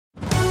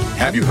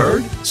Have you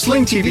heard?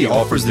 Sling TV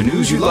offers the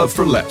news you love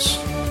for less.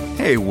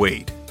 Hey,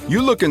 wait.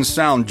 You look and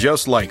sound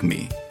just like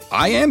me.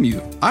 I am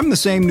you. I'm the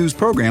same news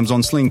programs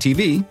on Sling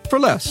TV for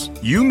less.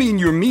 You mean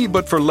you're me,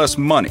 but for less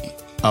money.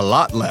 A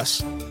lot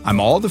less.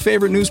 I'm all the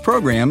favorite news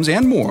programs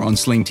and more on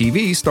Sling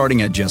TV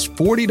starting at just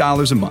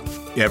 $40 a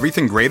month.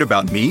 Everything great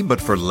about me,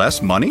 but for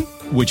less money?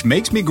 Which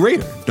makes me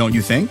greater, don't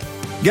you think?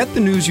 Get the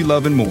news you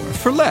love and more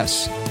for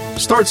less.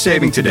 Start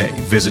saving today.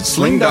 Visit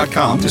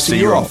sling.com to see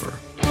your offer.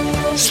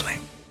 Sling.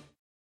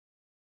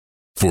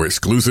 For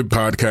exclusive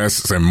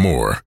podcasts and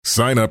more,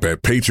 sign up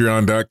at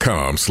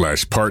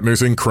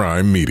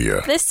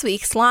patreon.com/partnersincrimemedia. This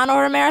week's Law &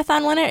 Order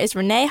Marathon winner is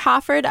Renee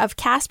Hofford of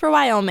Casper,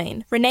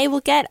 Wyoming. Renee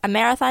will get a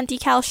marathon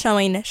decal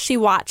showing she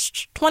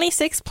watched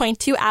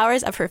 26.2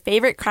 hours of her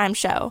favorite crime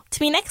show. To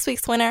be next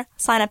week's winner,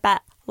 sign up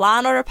at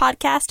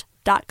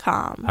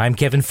lawandorderpodcast.com. I'm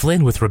Kevin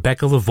Flynn with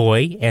Rebecca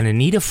Lavoie and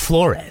Anita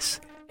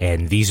Flores,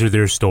 and these are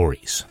their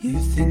stories. You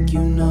think you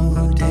know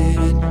who did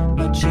it,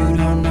 but you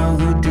don't know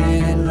who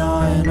did it.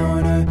 Law and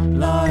order,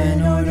 law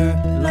and order,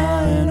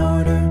 law and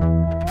order.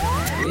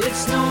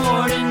 It's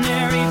no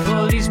ordinary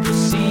police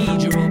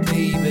procedural,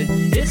 baby.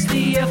 It's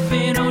the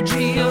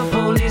FNOG of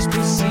police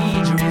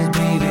procedurals,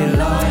 baby.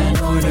 Law and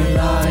order,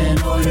 law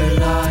and order,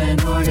 law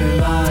and order,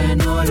 law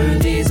and order.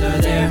 These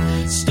are their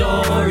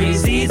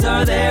stories, these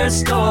are their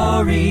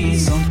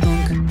stories.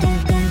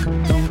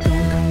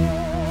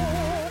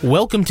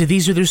 Welcome to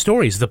These Are Their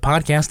Stories, the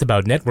podcast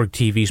about network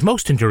TV's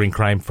most enduring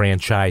crime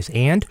franchise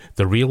and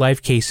the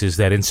real-life cases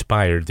that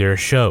inspired their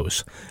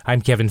shows.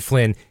 I'm Kevin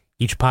Flynn.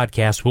 Each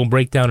podcast will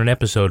break down an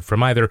episode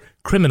from either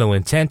Criminal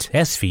Intent,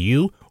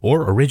 SVU,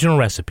 or Original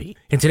Recipe.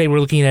 And today we're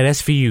looking at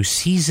SVU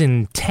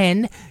Season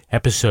 10,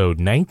 Episode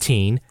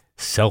 19,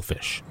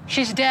 Selfish.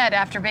 She's dead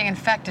after being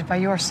infected by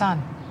your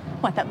son.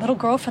 What, that little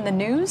girl from the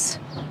news?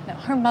 No,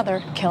 her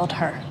mother killed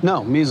her.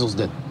 No, measles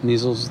did.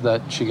 Measles that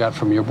she got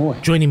from your boy.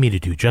 Joining me to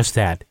do just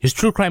that is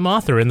true crime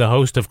author and the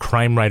host of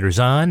Crime Writers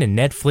On and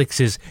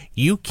Netflix's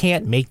You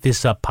Can't Make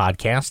This Up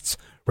podcasts,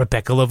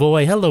 Rebecca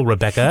Lavoie. Hello,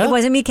 Rebecca. It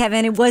wasn't me,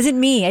 Kevin. It wasn't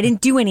me. I didn't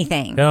do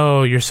anything.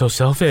 Oh, you're so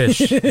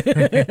selfish.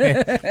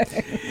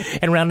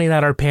 And rounding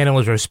out our panel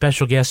is our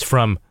special guest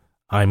from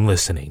I'm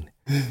Listening,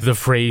 the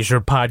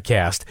Frasier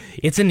podcast.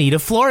 It's Anita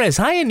Flores.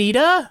 Hi,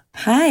 Anita.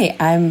 Hi,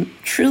 I'm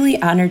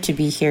truly honored to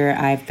be here.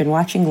 I've been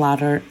watching Law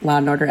 &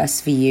 Order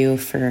SVU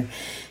for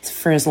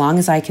as long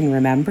as I can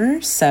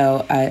remember.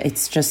 So it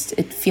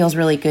feels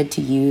really good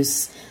to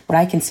use what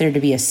I consider to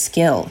be a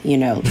skill,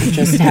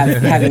 just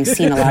having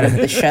seen a lot of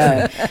the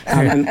show.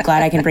 I'm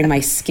glad I can bring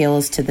my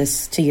skills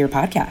to your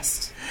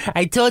podcast.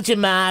 I told you,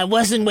 Ma, I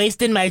wasn't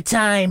wasting my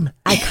time.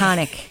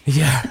 Iconic.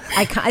 Yeah.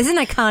 It's an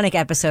iconic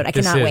episode. I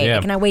cannot wait. Yeah.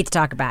 I cannot wait to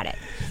talk about it.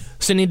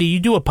 So, Anita, you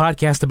do a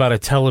podcast about a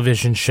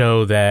television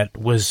show that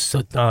was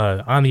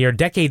on the air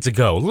decades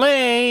ago.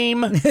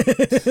 Lame!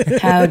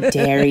 How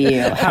dare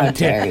you? How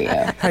dare you?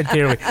 How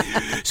dare we?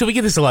 So we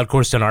get this a lot, of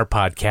course, on our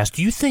podcast.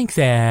 Do you think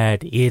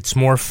that it's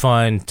more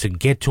fun to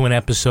get to an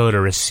episode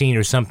or a scene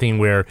or something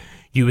where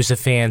you as a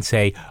fan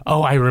say,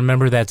 oh, I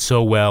remember that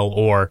so well,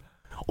 or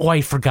oh,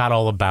 I forgot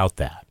all about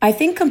that? I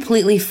think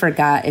completely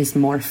forgot is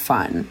more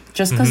fun.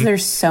 Just because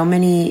there's so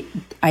many,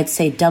 I'd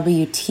say,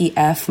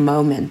 WTF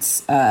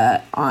moments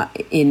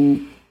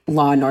in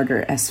Law &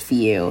 Order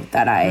SVU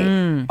that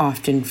I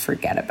often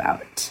forget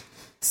about.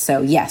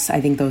 So, yes, I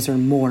think those are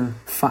more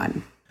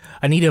fun.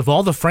 Anita, of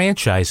all the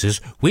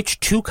franchises, which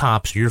two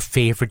cops are your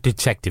favorite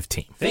detective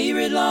team?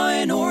 Favorite Law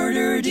and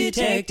Order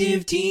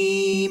detective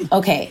team.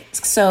 Okay,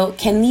 so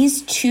can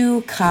these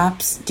two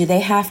cops, do they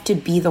have to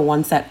be the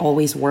ones that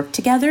always work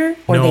together?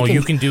 Or no,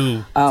 you can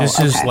do, this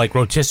is like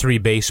rotisserie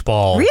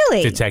baseball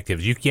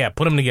detectives.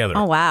 Put them together.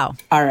 Oh, wow.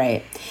 All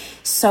right.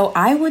 So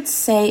I would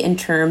say in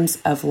terms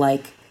of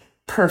like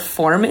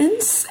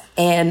performance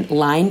and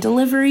line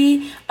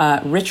delivery,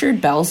 Richard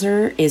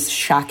Belzer is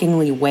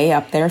shockingly way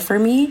up there for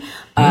me.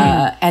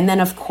 And then,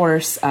 of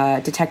course,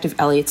 Detective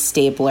Elliot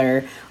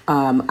Stabler.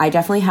 I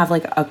definitely have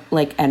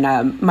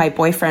my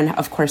boyfriend,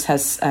 of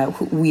course,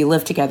 we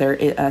live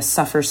together,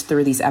 suffers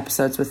through these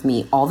episodes with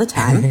me all the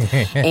time.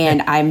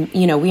 And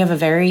we have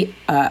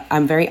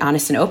I'm very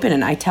honest and open.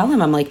 And I tell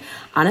him, I'm like,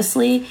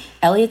 honestly,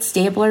 Elliot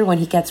Stabler, when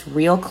he gets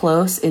real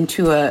close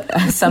into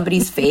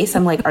somebody's face,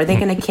 I'm like, are they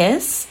going to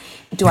kiss?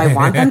 Do I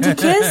want them to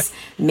kiss?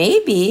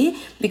 Maybe,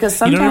 because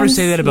sometimes... You don't ever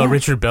say that about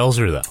Richard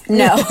Belzer, though.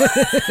 No.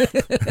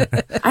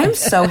 I'm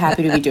so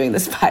happy to be doing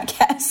this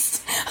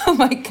podcast. Oh,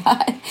 my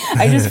God.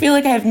 I just feel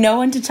like I have no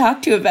one to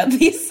talk to about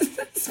these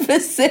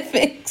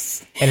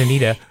specifics. And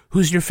Anita,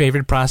 who's your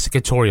favorite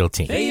prosecutorial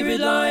team? Favorite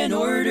Law and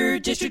Order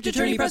District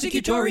Attorney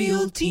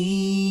prosecutorial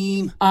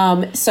team.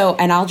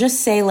 And I'll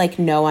just say,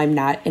 no, I'm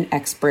not an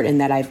expert in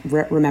that I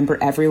remember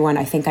everyone.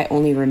 I think I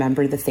only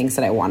remember the things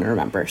that I want to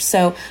remember.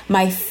 So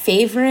my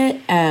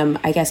favorite,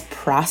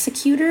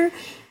 prosecutor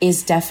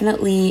is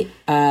definitely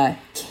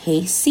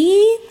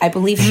Casey. I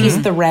believe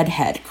she's the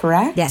redhead,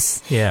 correct?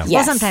 Yes. Yeah.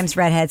 Well, sometimes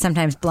redhead,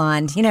 sometimes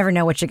blonde. You never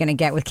know what you're going to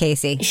get with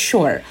Casey.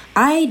 Sure.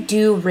 I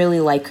do really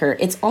like her.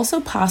 It's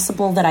also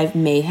possible that I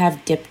may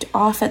have dipped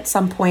off at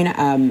some point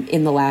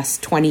in the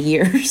last 20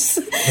 years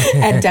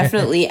and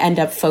definitely end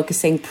up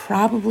focusing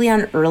probably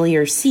on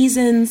earlier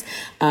seasons.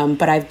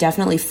 But I've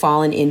definitely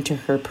fallen into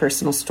her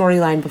personal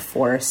storyline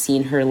before,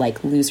 seen her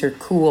like lose her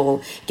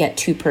cool, get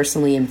too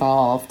personally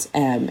involved.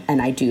 And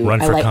I do.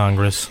 Run for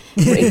Congress.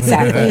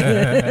 Exactly.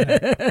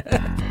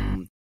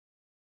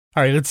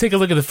 All right, let's take a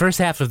look at the first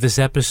half of this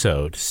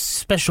episode.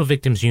 Special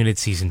Victims Unit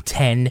Season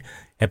 10,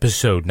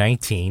 Episode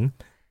 19,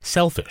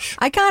 Selfish.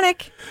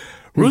 Iconic.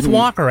 Ruth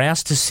Walker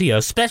asks to see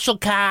a special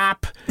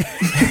cop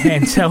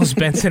and tells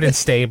Benson and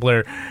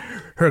Stabler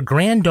her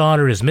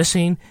granddaughter is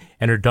missing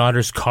and her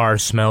daughter's car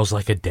smells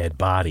like a dead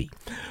body.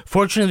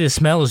 Fortunately, the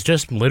smell is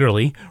just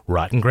literally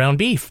rotten ground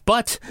beef,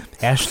 but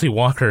Ashley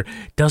Walker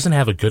doesn't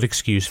have a good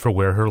excuse for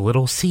where her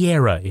little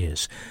Sierra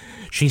is.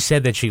 She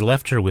said that she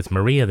left her with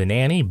Maria the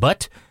nanny,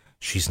 but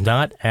she's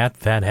not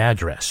at that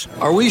address.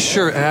 Are we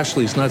sure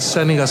Ashley's not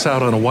sending us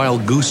out on a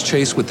wild goose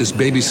chase with this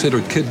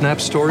babysitter kidnap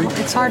story?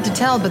 It's hard to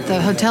tell, but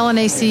the hotel and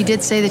AC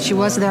did say that she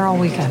was there all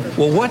weekend.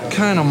 Well, what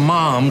kind of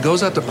mom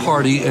goes out to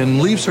party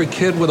and leaves her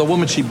kid with a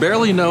woman she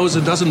barely knows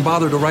and doesn't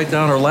bother to write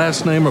down her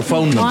last name or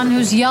phone number? One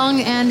who's young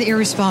and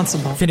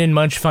irresponsible. Finn and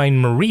Munch find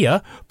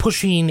Maria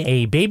pushing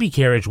a baby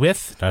carriage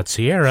with, not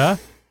Sierra,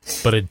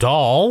 but a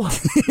doll.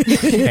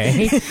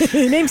 Okay.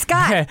 Name's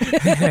Scott.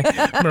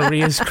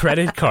 Maria's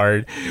credit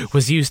card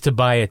was used to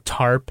buy a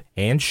tarp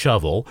and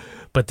shovel,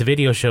 but the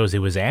video shows it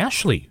was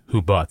Ashley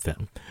who bought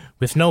them.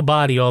 With no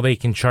body, all they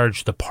can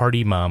charge the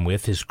party mom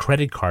with is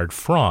credit card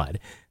fraud.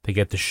 They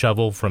get the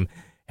shovel from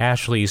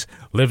Ashley's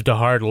lived a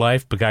hard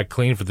life but got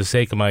clean for the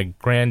sake of my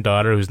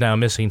granddaughter who's now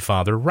missing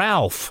father,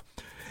 Ralph.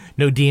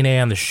 No DNA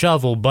on the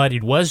shovel, but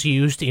it was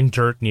used in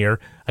dirt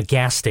near a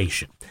gas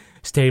station.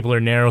 Stabler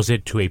narrows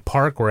it to a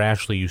park where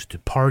Ashley used to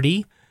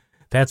party.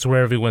 That's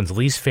where everyone's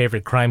least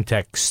favorite crime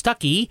tech,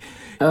 Stucky,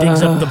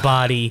 digs up the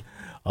body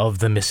of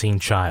the missing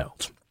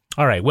child.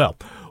 All right, well,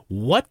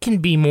 what can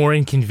be more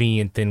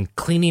inconvenient than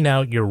cleaning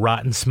out your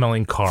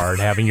rotten-smelling car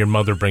and having your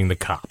mother bring the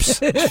cops?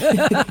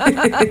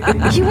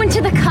 You went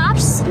to the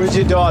cops? Where's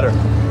your daughter?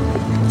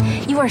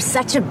 You are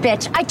such a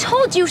bitch. I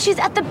told you she's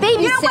at the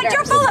babysitter. You know what?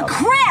 You're full of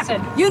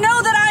crap. You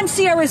know that I'm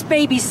Sierra's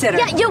babysitter.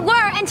 Yeah, you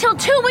were until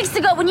 2 weeks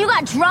ago when you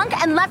got drunk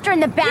and left her in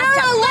the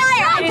bathtub. You're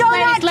a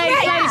liar.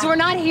 Ladies, we're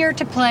not here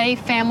to play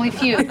Family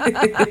Feud.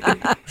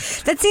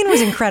 That scene was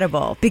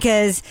incredible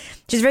because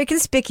she's very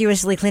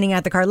conspicuously cleaning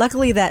out the car.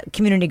 Luckily, that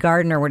community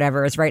garden or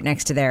whatever is right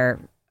next to their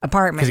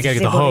apartment. Because you got to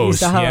get the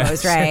hose.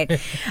 Yes. Right.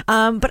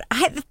 But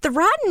the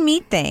rotten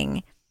meat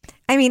thing,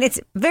 I mean, it's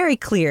very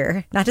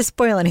clear, not to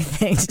spoil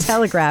anything, to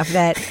telegraph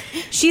that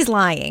she's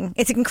lying.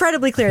 It's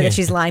incredibly clear that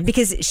she's lying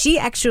because she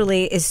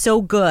actually is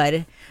so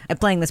good at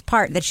playing this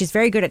part that she's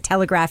very good at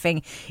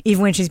telegraphing,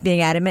 even when she's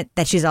being adamant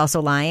that she's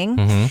also lying.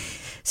 Mm-hmm.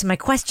 So my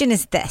question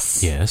is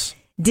this. Yes.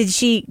 Did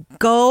she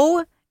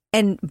go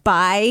and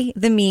buy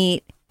the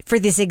meat for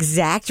this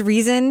exact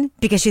reason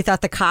because she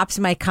thought the cops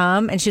might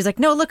come and she was like,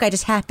 no, look, I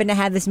just happen to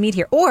have this meat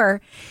here?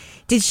 Or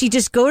did she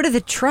just go to the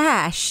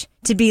trash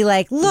to be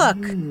like, look,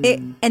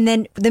 and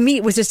then the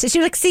meat was just, she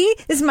was like, see,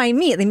 this is my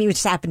meat. The meat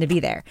just happened to be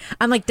there.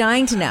 I'm like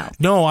dying to know.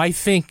 No, I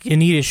think,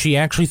 Anita, she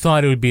actually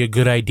thought it would be a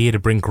good idea to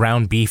bring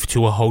ground beef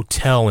to a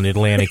hotel in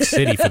Atlantic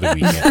City for the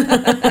weekend.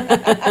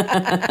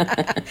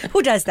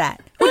 Who does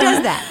that? Who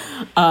does that?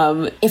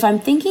 If I'm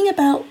thinking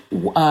about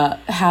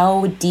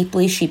how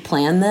deeply she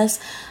planned this,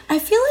 I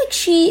feel like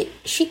she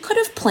could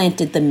have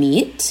planted the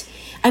meat.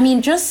 I mean,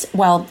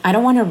 I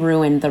don't want to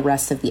ruin the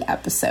rest of the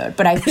episode,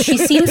 but she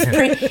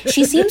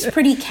seems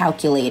pretty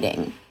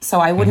calculating, so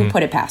I wouldn't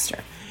put it past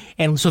her.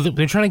 And so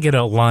they're trying to get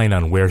a line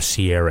on where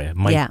Sierra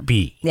might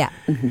be. Yeah.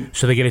 Mm-hmm.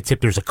 So they get a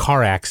tip there's a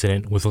car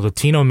accident with a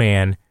Latino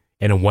man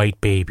and a white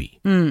baby.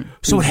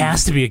 So it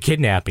has to be a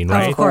kidnapping,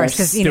 right? Oh, of course,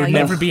 because there would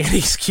never be any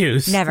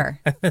excuse. Never.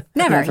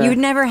 You would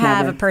never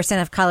have a person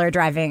of color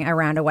driving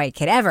around a white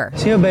kid, ever.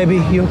 Here, baby,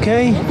 you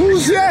okay?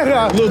 Who's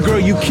that? Little girl,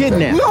 you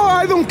kidnapped. No,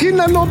 I don't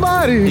kidnap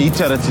nobody. You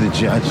tell that to the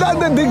judge.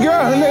 The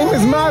girl, her name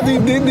is Maddie,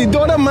 the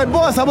daughter of my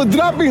boss. I was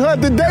dropping her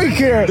at the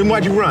daycare. Then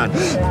why'd you run?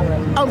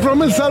 I'm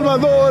from El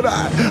Salvador.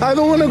 I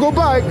don't want to go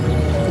back.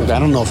 I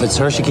don't know if it's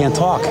her. She can't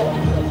talk.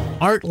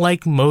 Aren't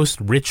like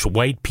most rich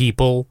white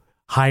people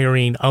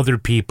hiring other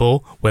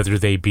people, whether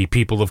they be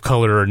people of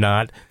color or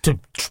not, to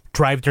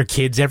drive their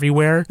kids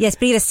everywhere? Yes,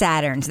 but he had a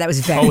Saturn, so that was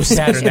very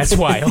Saturn, that's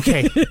why.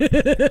 Okay.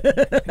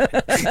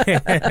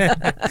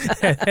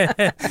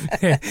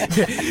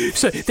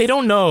 So they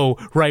don't know,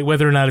 right,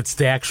 whether or not it's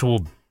the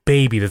actual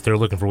baby that they're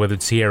looking for, whether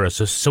it's Sierra.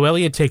 So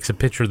Elliot takes a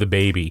picture of the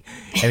baby,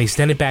 and he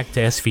sends it back to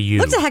SVU.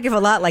 Looks a heck of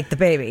a lot like the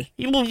baby.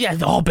 Well, yeah,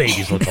 all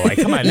babies look alike.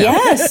 Come on now.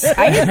 Yes,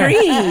 I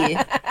agree.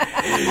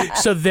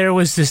 So there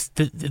was this,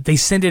 they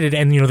send it,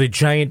 and the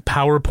giant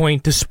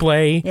PowerPoint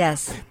display.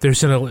 Yes.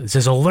 It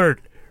says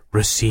alert,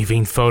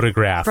 receiving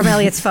photograph. From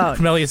Elliot's phone.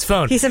 From Elliot's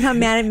phone. He somehow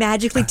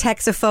magically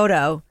texts a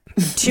photo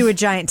to a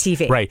giant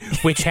TV. Right,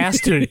 which has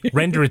to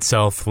render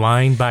itself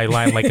line by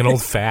line like an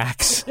old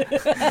fax.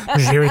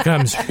 Here it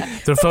comes.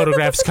 The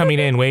photograph's coming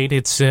in. Wait,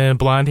 it's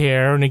blonde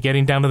hair and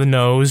getting down to the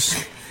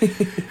nose.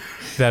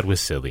 That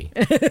was silly.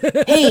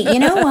 Hey, you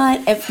know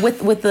what? If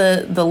with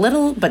the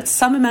little but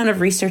some amount of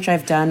research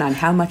I've done on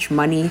how much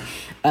money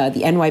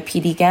the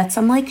NYPD gets,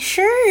 I'm like,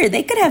 sure,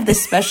 they could have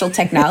this special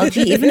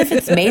technology, even if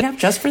it's made up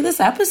just for this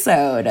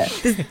episode.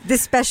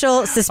 This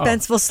special,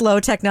 suspenseful, slow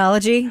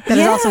technology that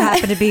has also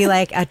happened to be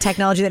like a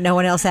technology that no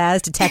one else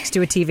has to text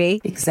to a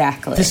TV.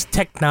 Exactly. This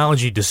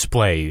technology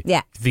display,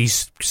 Yeah.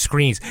 these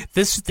screens,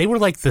 they were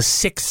like the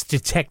sixth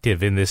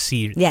detective in this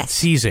season.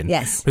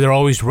 Yes. Where they're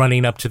always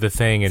running up to the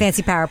thing. And,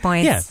 Fancy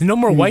PowerPoints. yeah, no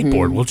more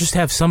whiteboard. We'll just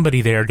have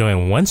somebody there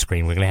doing one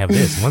screen, we're going to have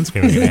this, one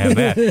screen, we're going to have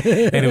that.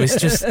 And it was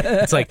just,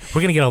 it's like,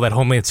 we're going to get all that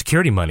Homeland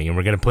Security money and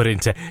we're going to put it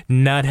into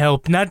not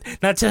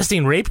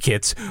testing rape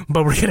kits,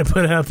 but we're going to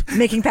put up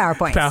making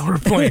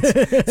PowerPoints.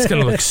 It's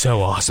going to look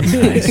so awesome,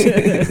 guys.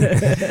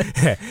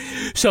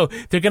 So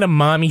they're going to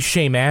mommy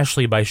shame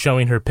Ashley by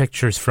showing her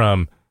pictures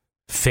from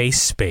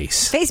Face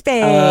Space. Face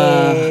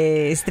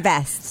Space, the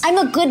best. I'm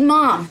a good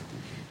mom.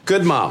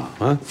 Good mom,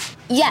 huh?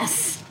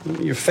 Yes.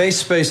 Your Face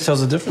Space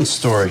tells a different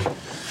story.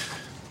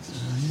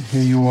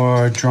 Here you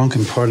are, drunk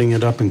and partying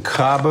it up in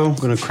Cabo.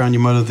 Going to crown you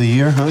Mother of the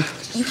Year, huh?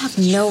 You have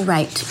no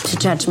right to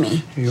judge me.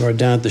 Here you are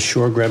down at the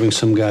shore grabbing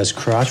some guy's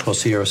crotch while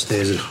Sierra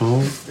stays at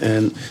home.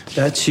 And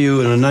that's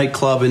you in a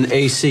nightclub in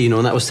AC. You know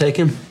when that was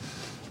taken?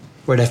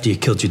 Right after you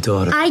killed your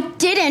daughter. I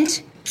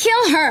didn't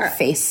kill her.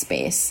 Face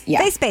Space. Yeah.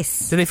 Face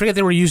Space. Did they forget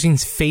they were using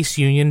Face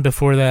Union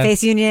before that?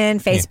 Face Union,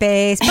 Face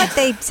Space. But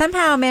they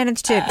somehow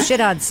managed to shit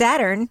on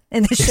Saturn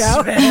in the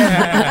show.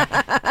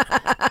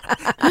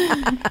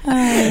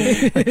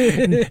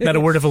 Not a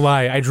word of a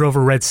lie. I drove a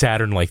red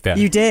Saturn like that.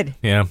 You did.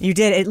 Yeah. You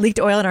did. It leaked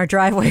oil in our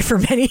driveway for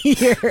many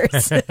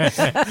years.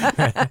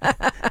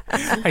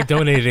 I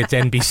donated it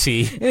to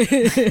NBC.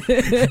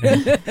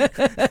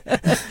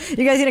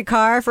 You guys need a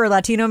car for a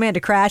Latino man to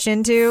crash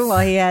into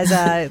while he has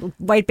a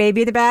white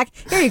baby in the back?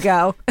 Here you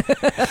go.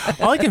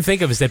 All I can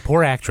think of is that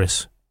poor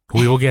actress, who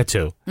we will get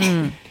to,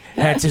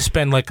 had to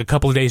spend like a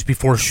couple of days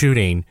before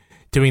shooting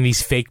doing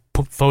these fake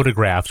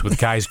photographs with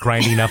guys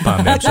grinding up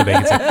on them so they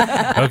can say,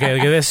 okay,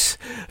 look at this.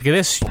 Look at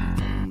this.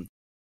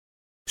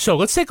 So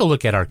let's take a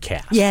look at our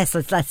cast. Yes,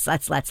 let's.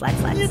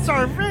 It's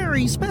our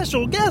very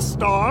special guest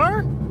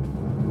star,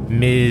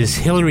 Ms.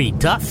 Hilary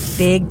Duff.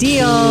 Big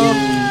deal.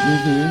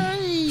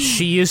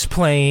 She is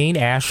playing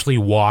Ashley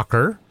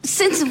Walker.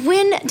 Since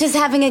when does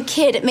having a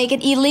kid make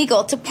it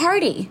illegal to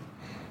party?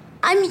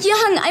 I'm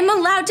young. I'm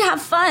allowed to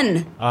have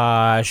fun.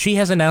 She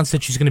has announced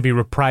that she's going to be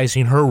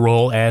reprising her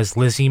role as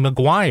Lizzie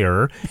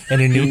McGuire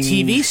in a new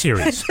TV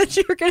series. I thought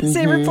you were going to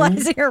say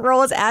reprising her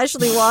role as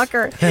Ashley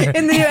Walker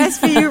in the new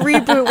SVU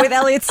reboot with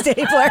Elliot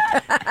Stabler.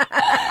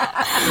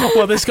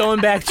 Well, this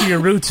going back to your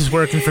roots is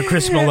working for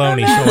Chris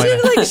Maloney.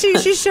 Like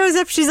she shows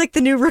up. She's like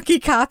the new rookie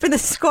cop in the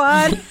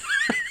squad.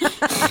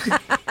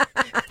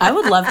 I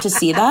would love to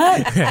see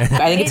that.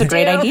 I think it's a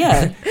great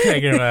idea.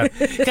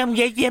 Come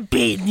get your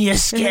beaten, you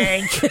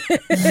skank.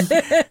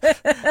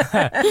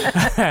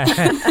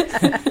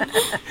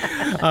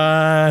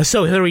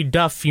 So Hilary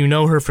Duff, you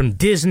know her from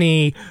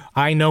Disney.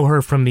 I know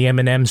her from the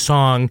Eminem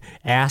song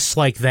Ass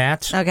Like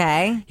That.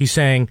 Okay. He's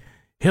saying,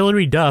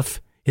 Hilary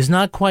Duff is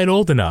not quite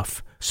old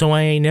enough, so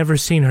I ain't never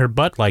seen her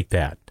butt like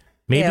that.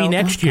 Maybe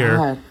next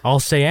year I'll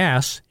say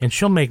ass, and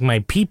she'll make my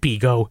pee-pee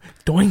go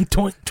doink,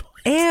 doink, doink.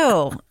 Ew.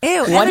 What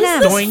Eminem. is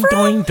this doink, from?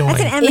 doink, doink.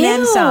 That's an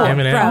Eminem song.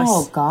 Eminem. Gross.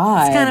 Oh,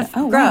 God. It's kind of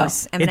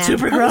gross. Wow. Eminem. It's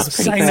super gross.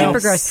 pretty I know.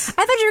 Super gross.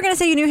 I thought you were going to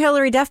say you knew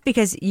Hilary Duff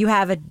because you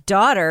have a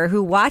daughter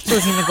who watched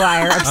Lizzie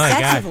McGuire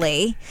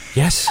obsessively.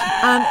 Yes. So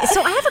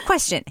I have a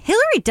question.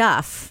 Hilary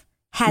Duff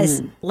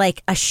has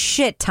like a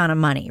shit ton of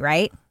money,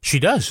 right? She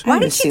does. Why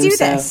did she do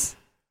this?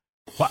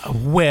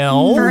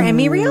 Well, her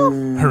Emmy reel?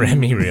 Her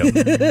Emmy reel.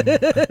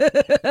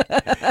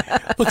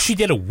 Look, she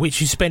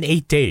spent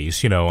 8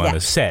 days, on a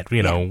set,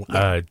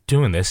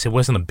 doing this. It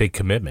wasn't a big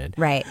commitment.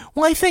 Right.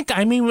 Well, I think,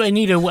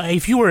 Anita,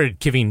 if you were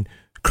giving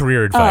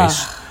career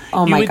advice,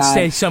 you would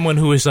say someone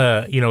who is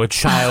a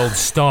child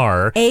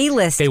star,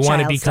 A-list they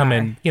want to become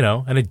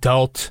star. an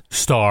adult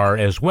star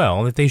as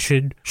well, that they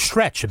should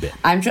stretch a bit.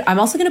 I'm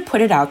also going to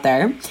put it out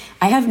there.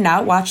 I have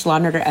not watched Law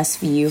 & Order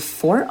SVU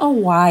for a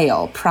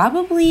while.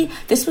 Probably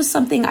this was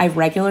something I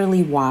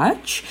regularly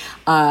watch.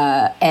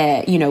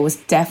 Was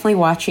definitely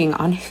watching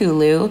on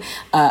Hulu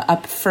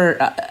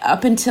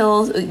up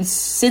until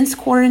since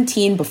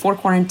quarantine, before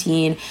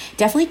quarantine.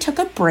 Definitely took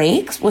a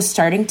break. Was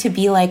starting to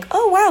be like,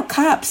 oh wow,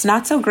 Cops,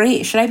 not so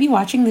great. Should I be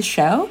watching the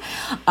show?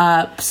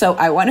 So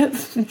I want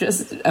to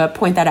just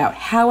point that out.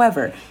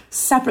 However,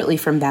 separately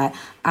from that,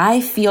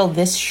 I feel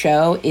this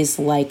show is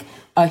like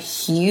a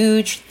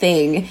huge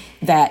thing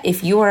that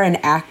if you are an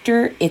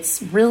actor,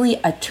 it's really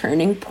a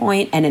turning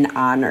point and an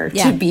honor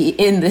to be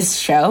in this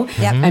show.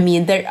 Yep. I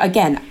mean, there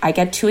again, I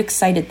get too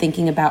excited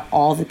thinking about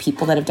all the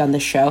people that have done the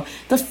show.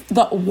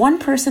 The one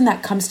person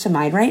that comes to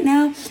mind right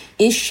now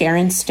is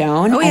Sharon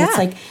Stone. And it's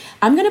like,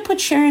 I'm going to put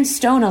Sharon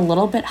Stone a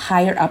little bit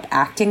higher up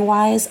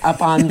acting-wise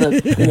up on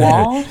the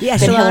wall than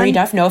Hilary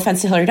Duff. No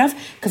offense to Hilary Duff,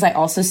 because I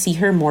also see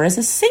her more as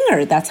a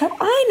singer. That's how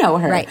I know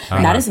her. Right.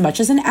 Not as much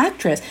as an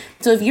actress.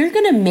 So if you're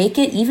going to make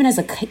it even as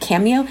a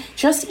cameo,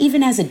 just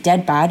even as a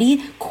dead body,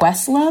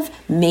 Questlove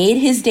made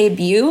his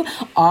debut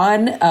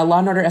on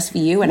Law & Order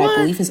SVU, and I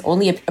believe his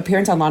only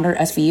appearance on Law & Order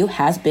SVU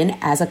has been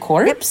as a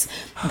corpse.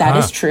 That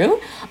is true.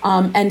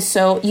 And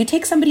so you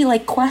take somebody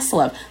like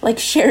Questlove, like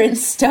Sharon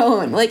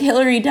Stone, like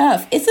Hilary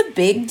Duff. It's a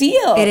big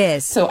deal. It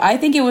is. So I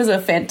think it was a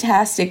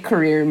fantastic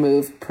career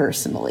move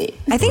personally.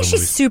 I think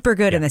she's super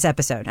good in this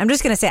episode. I'm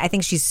just going to say I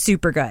think she's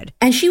super good.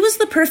 And she was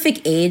the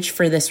perfect age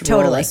for this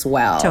role as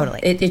well.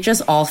 Totally. It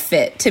just all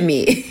fit to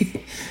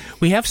me.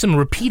 We have some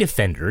repeat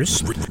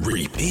offenders.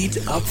 Repeat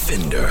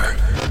offender.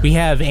 We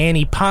have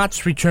Annie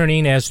Potts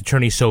returning as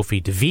attorney Sophie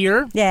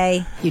DeVere.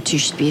 Yay. You two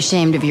should be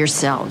ashamed of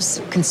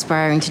yourselves,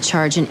 conspiring to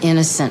charge an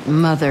innocent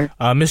mother.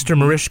 Mr.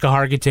 Mariska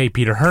Hargitay,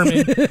 Peter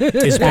Herman,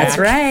 is That's back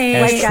right.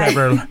 as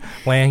Trevor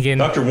Langan.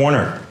 Dr.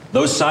 Warner,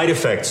 those side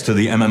effects to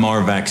the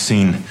MMR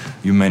vaccine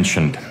you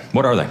mentioned,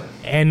 what are they?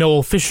 And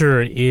Noel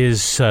Fisher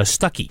is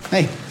Stucky.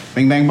 Hey,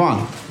 bing, bang,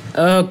 bong.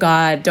 Oh,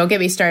 God. Don't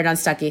get me started on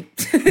Stucky.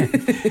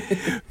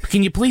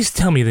 Can you please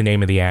tell me the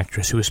name of the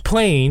actress who is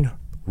playing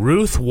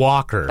Ruth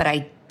Walker? But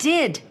I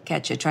did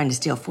catch you trying to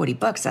steal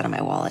 $40 out of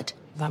my wallet.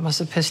 That must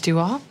have pissed you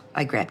off.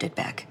 I grabbed it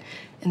back,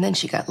 and then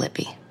she got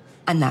lippy.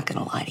 I'm not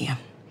gonna lie to you.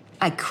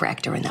 I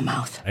cracked her in the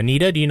mouth.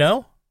 Anita, do you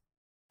know?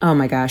 Oh,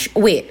 my gosh.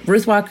 Wait,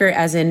 Ruth Walker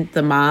as in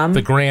the mom?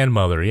 The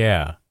grandmother,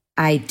 yeah.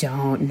 I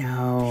don't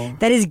know.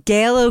 That is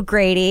Gail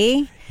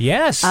O'Grady.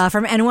 Yes.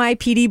 From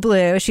NYPD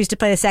Blue. She used to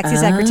play the sexy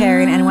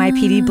secretary in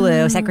NYPD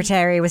Blue,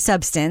 Secretary with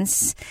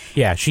Substance.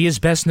 Yeah, she is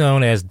best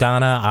known as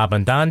Donna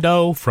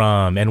Abundando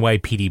from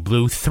NYPD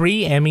Blue.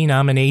 3 Emmy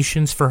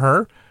nominations for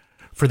her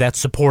for that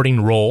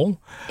supporting role.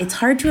 It's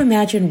hard to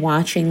imagine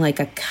watching like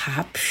a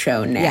cop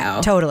show now.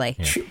 Yeah, totally.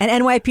 Yeah.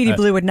 And NYPD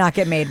Blue would not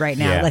get made right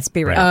now. Yeah, let's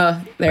be real.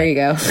 Oh, there you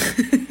go.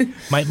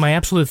 My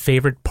absolute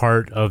favorite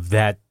part of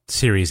that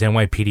series,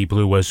 NYPD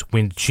Blue, was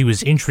when she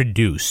was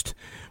introduced.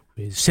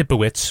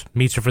 Sipowicz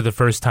meets her for the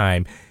first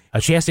time.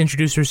 She has to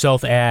introduce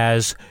herself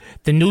as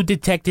the new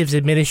detective's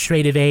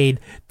administrative aide,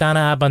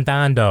 Donna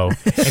Abundando.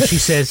 And she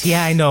says,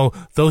 yeah, I know,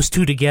 those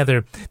two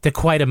together, they're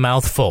quite a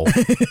mouthful.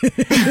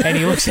 And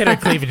he looks at her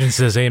cleavage and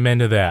says, amen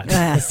to that.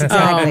 Yes,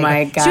 exactly. Oh,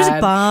 my God. She was a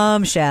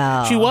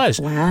bombshell. She was.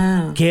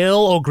 Wow. Gail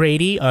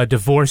O'Grady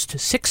divorced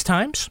 6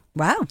 times.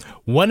 Wow.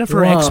 One of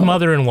her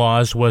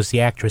ex-mother-in-laws was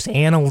the actress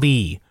Anna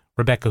Lee.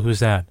 Rebecca, who's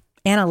that?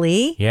 Anna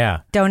Lee?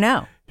 Yeah. Don't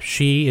know.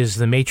 She is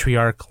the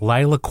matriarch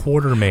Lila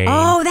Quartermain.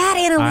 Oh, that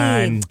Anna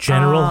Lee. On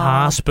General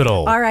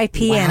Hospital.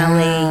 R.I.P. Anna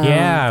Lee.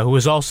 Yeah, who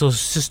was also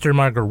Sister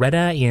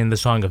Margareta in The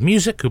Song of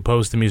Music, who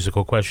posed the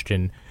musical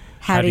question,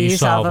 How do you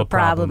solve a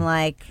problem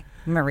like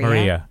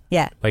Maria?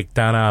 Yeah. Like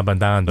Donna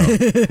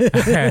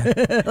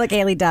Abundando. Like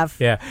Haley Duff.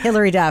 Yeah.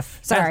 Hilary Duff.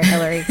 Sorry,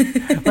 Hilary.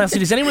 Leslie,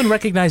 does anyone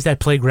recognize that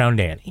Playground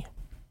Annie?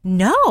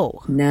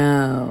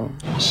 No.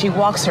 She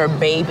walks her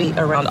baby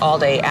around all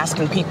day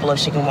asking people if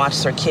she can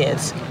watch their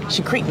kids.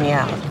 She creeped me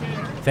out.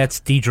 That's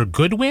Deidre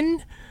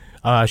Goodwin.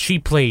 She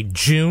played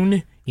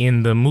June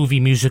in the movie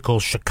musical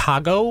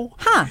Chicago.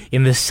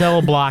 In the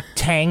Cell Block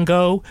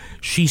Tango,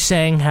 she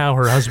sang how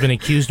her husband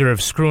accused her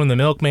of screwing the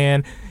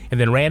milkman and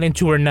then ran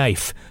into her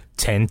knife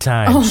 10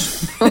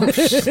 times. Oh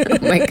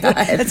my God.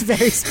 That's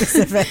very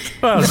specific.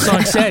 Well, the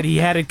song said he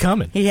had it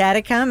coming. He had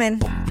it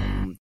coming.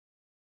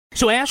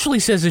 So Ashley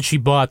says that she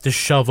bought the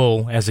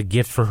shovel as a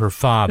gift for her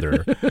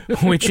father,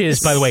 which is,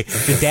 by the way,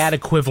 the dad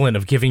equivalent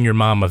of giving your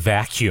mom a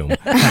vacuum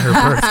on her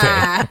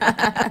birthday.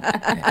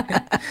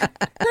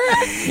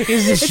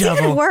 It's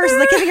even worse,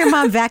 like giving your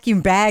mom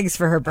vacuum bags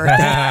for her birthday.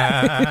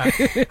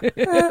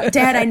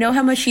 Dad, I know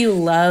how much you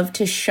love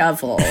to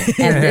shovel,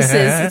 and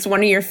it's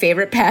one of your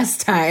favorite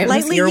pastimes.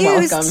 Lightly You're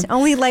used, welcome.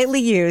 only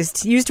lightly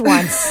used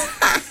once.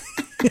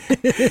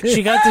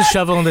 She got the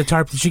shovel and the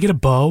tarp. Did she get a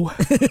bow?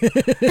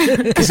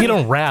 Because you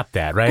don't wrap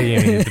that, right? I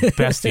mean, the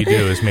best you do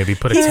is maybe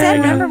put a He tag said,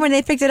 on. remember when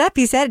they picked it up,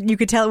 he said you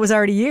could tell it was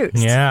already used.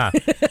 Yeah.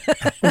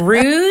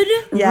 Rude?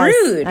 Yes,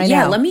 Rude. I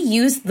Yeah, know. let me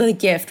use the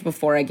gift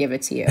before I give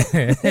it to you.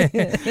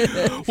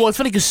 Well, it's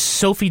funny because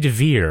Sophie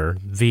DeVere,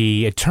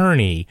 the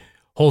attorney,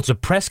 holds a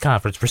press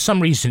conference for some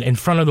reason in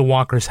front of the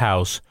Walker's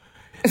house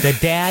that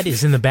Dad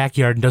is in the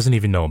backyard and doesn't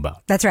even know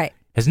about. That's right.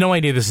 Has no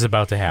idea this is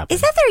about to happen.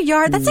 Is that their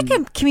yard? That's like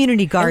a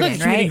community garden, It's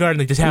like a community right? garden.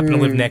 They just happen to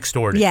live next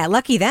door to. Yeah,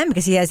 lucky them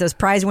because he has those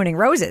prize-winning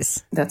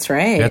roses. That's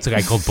right. That's a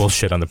guy called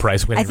bullshit on the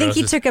prize winning I think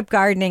he roses. took up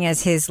gardening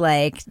as his,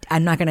 like,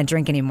 I'm not going to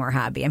drink anymore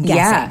hobby. I'm guessing,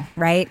 Yeah.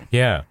 right?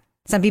 Yeah.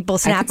 Some people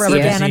snap could see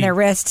rubber it. band on their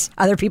wrist.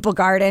 Other people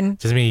garden.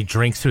 Does it mean he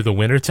drinks through the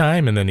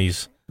wintertime and then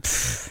he's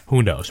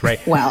Who knows, right?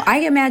 Well, I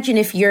imagine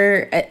if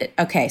you're,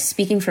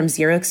 speaking from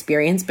zero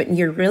experience, but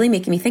you're really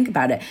making me think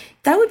about it,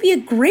 that would be a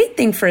great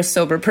thing for a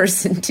sober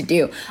person to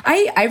do.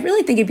 I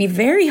really think it'd be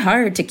very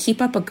hard to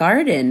keep up a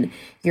garden.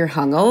 You're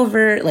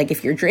hungover, like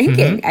if you're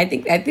drinking. I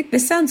think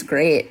this sounds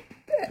great.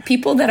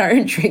 People that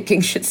aren't drinking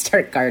should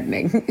start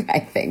gardening, I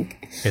think.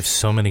 They have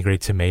so many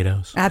great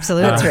tomatoes.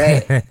 Absolutely. That's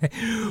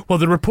right. Well,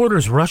 the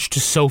reporters rushed to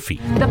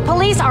Sophie. The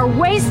police are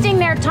wasting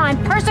their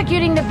time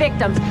persecuting the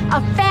victims.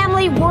 A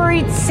family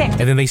worried sick.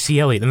 And then they see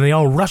Elliot, and they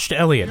all rush to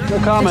Elliot. No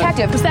comment.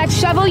 Detective, was that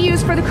shovel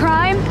used for the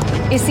crime?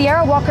 Is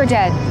Sierra Walker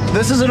dead?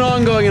 This is an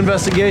ongoing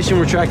investigation.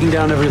 We're tracking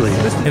down every lead.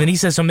 And then he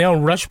says something. They all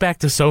rush back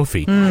to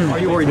Sophie. Are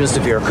you worried,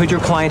 Mr. Vera? Could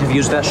your client have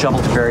used that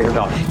shovel to bury her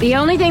dog? The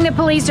only thing the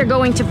police are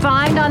going to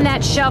find on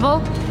that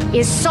shovel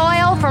is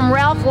soil from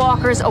Ralph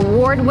Walker's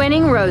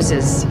award-winning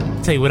roses.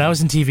 Tell you, when I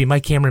was in TV, my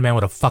cameraman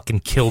would have fucking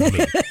killed me.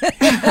 If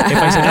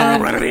I said,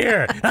 "Oh, run over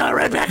here. Oh,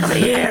 right back over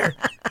here."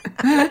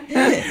 Right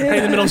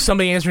in the middle of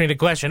somebody answering a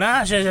question.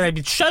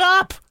 Shut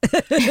up.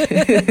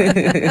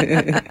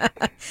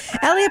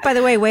 Elliot, by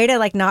the way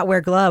to not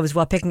wear gloves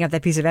while picking up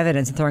that piece of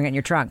evidence and throwing it in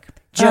your trunk.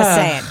 Just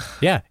saying.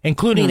 Yeah,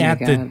 including at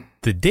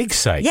the dig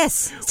site.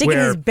 Yes, sticking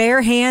his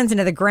bare hands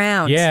into the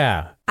ground.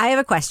 Yeah. I have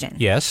a question.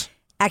 Yes.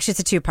 Actually,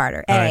 it's a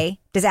two-parter. A,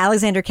 does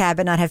Alexander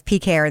Cabot not have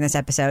peak hair in this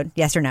episode?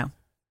 Yes or no?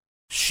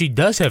 She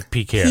does have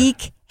peak hair.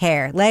 Peak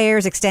hair.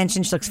 Layers,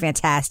 extensions. She looks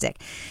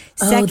fantastic.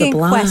 Second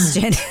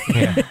question.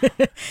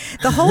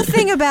 The whole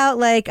thing about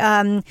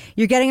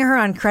you're getting her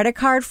on credit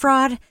card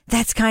fraud,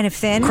 that's kind of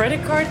thin.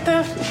 Credit card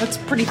theft? That's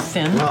pretty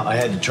thin. Well, I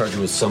had to charge her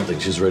with something.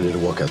 She's ready to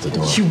walk out the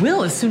door. She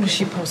will as soon as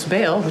she posts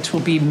bail, which will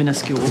be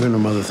minuscule. Even her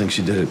mother thinks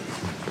she did it.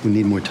 We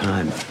need more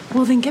time.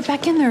 Well, then get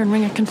back in there and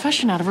wring a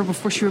confession out of her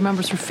before she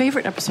remembers her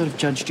favorite episode of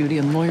Judge Judy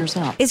and Lawyers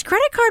Up. Is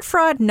credit card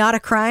fraud not a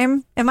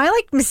crime? Am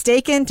I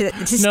mistaken to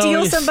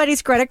steal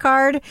somebody's credit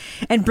card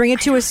and bring it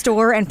to a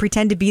store and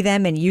pretend to be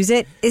them and use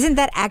it? Isn't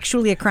that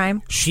actually a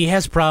crime? She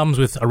has problems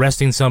with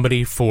arresting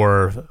somebody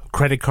for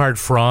credit card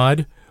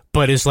fraud,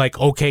 but is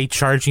okay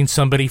charging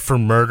somebody for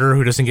murder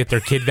who doesn't get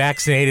their kid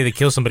vaccinated to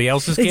kill somebody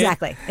else's kid?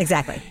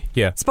 Exactly.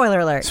 Yeah.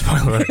 Spoiler alert.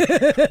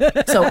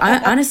 So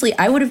honestly,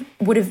 I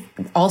would have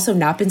also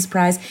not been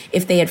surprised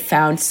if they had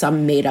found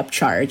some made up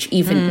charge,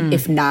 even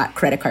if not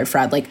credit card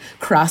fraud, like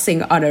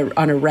crossing on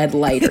a red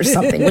light or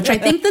something, which I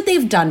think that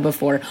they've done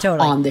before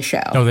on the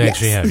show. Oh, they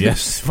actually have.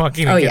 Yes,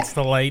 fucking against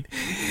the light.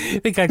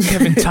 They got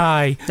Kevin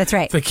Tighe. That's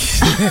right.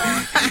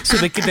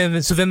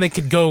 So then they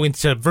could go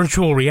into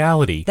virtual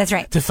reality. That's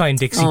right. To find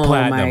Dixie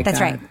Platinum. That's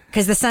right.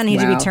 Because the sun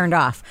needs to be turned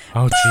off.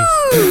 Oh,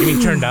 jeez. You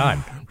mean turned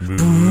on?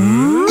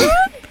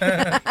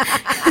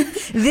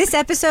 This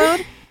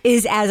episode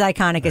is as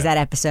iconic as that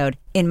episode,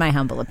 in my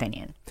humble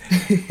opinion.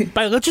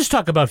 But let's just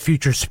talk about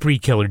future spree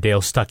killer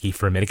Dale Stuckey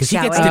for a minute, because he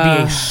gets to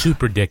be a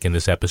super dick in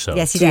this episode.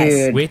 Yes, he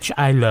does. Which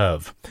I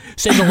love.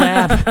 So in the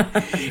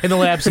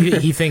lab,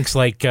 he thinks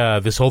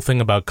this whole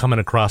thing about coming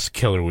across a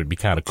killer would be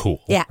kind of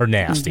cool or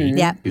nasty. Mm-hmm.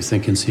 Yeah. You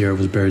thinking Sierra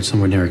was buried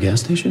somewhere near a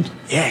gas station?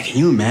 Yeah, can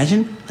you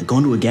imagine?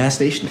 Going to a gas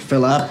station to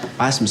fill up,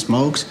 buy some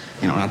smokes.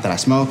 Not that I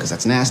smoke, because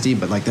that's nasty,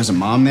 but there's a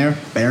mom there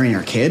burying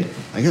her kid.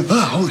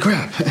 Holy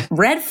crap.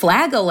 Red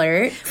flag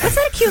alert. What's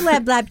that cute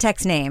lab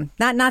tech's name?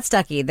 Not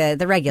Stuckey,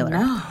 the regular.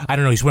 No. I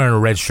don't know. He's wearing a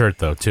red shirt,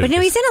 though, too. But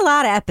he's in a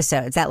lot of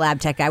episodes, that lab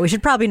tech guy. We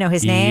should probably know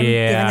his name,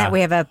 given that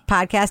we have a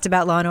podcast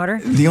about Law & Order.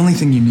 The only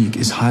thing unique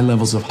is high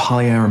levels of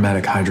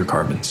polyaromatic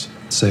hydrocarbons.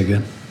 Say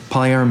again?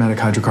 Polyaromatic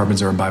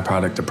hydrocarbons are a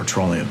byproduct of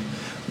petroleum.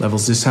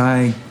 Levels this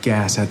high,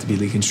 gas had to be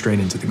leaking straight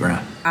into the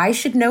ground. I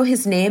should know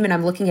his name, and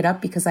I'm looking it up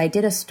because I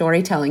did a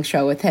storytelling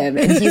show with him,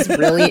 and he's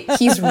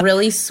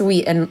really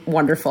sweet and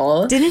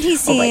wonderful. Didn't he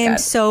seem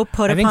so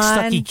put upon?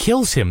 I think Stuckey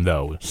kills him,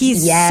 though. He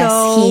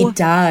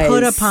does.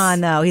 Put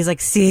upon, though. He's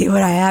see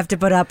what I have to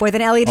put up with,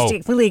 and Elliot just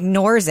completely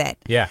ignores it.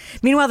 Yeah.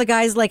 Meanwhile, the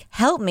guy's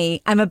help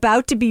me, I'm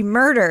about to be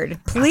murdered.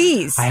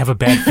 Please. I have a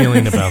bad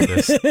feeling about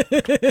this.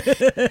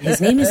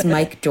 His name is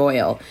Mike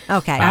Doyle.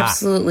 Okay.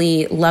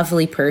 Absolutely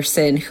lovely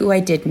person who I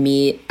did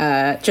meet,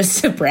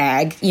 just to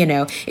brag.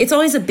 It's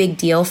always a big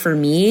deal for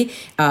me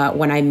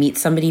when I meet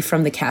somebody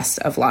from the cast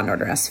of Law &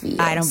 Order SVU.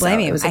 I don't blame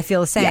you. I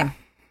feel the same.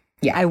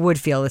 Yeah. I would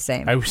feel the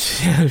same.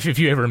 If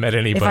you ever met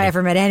anybody. If I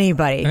ever met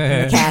anybody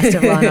in the cast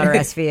of Law & Order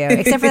SVU.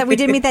 Except for that we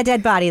did meet that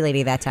dead body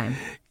lady that time.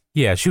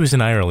 Yeah, she was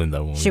in Ireland,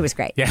 though. She was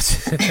great.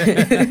 Yes.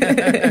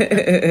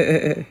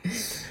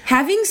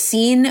 Having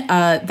seen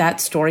that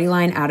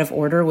storyline out of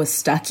order with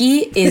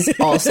Stuckey is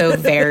also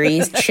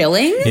very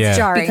chilling. It's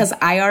jarring. Because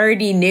I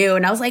already knew,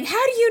 and I was like,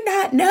 how do you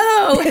not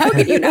know? How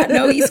can you not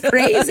know he's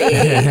crazy?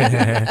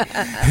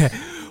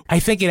 I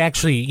think it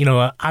actually,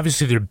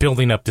 obviously they're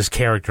building up this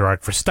character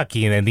arc for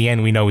Stuckey, and in the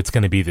end we know it's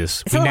going to be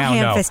this. It's a little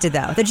ham-fisted,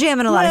 though. They're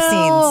jamming a lot of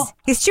scenes.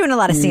 He's chewing a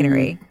lot of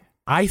scenery.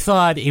 I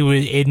thought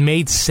it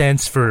made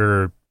sense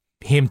for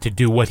him to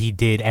do what he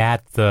did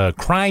at the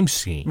crime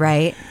scene.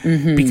 Right.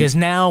 Mm-hmm. Because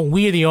now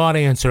we, the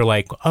audience, are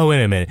like, oh,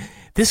 wait a minute.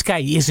 This guy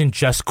isn't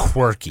just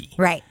quirky.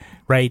 Right.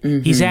 Right?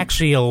 Mm-hmm. He's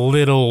actually a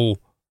little...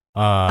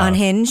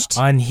 unhinged.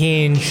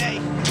 Unhinged. Hey,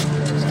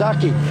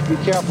 Ducky, be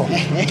careful.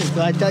 Hey,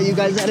 so I tell you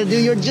guys how to do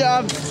your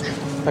job?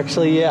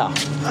 Actually, yeah.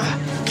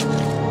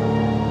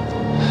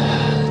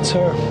 It's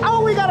her.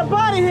 Oh, we got a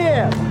body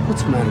here.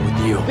 What's the matter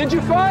with you? Did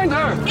you find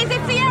her? Is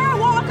it Sierra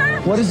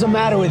Walker? What is the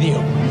matter with you?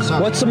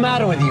 What's the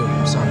matter with you?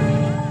 I'm sorry.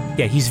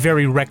 Yeah, he's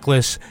very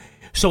reckless.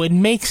 So it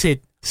makes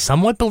it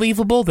somewhat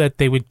believable that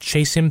they would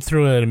chase him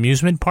through an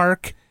amusement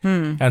park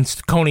on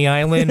Coney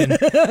Island and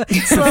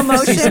slow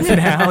motion season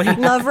finale.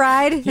 Love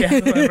ride. Yeah,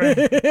 love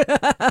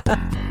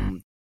ride.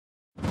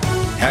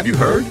 Have you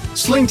heard?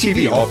 Sling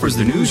TV offers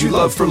the news you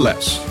love for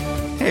less.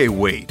 Hey,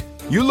 wait.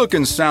 You look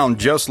and sound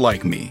just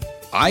like me.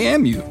 I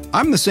am you.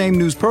 I'm the same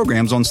news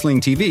programs on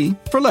Sling TV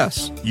for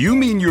less. You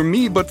mean you're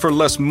me, but for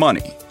less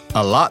money.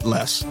 A lot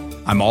less.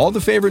 I'm all the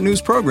favorite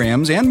news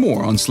programs and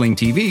more on Sling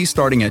TV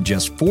starting at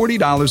just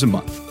 $40 a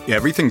month.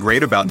 Everything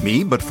great about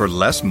me, but for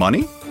less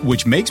money?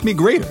 Which makes me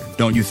greater,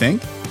 don't you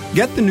think?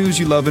 Get the news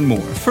you love and more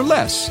for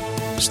less.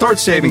 Start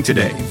saving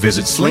today.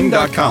 Visit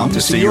sling.com to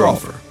see your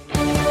offer.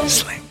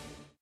 Sling.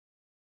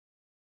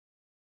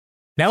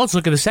 Now let's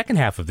look at the second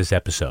half of this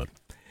episode.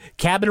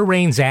 Cabot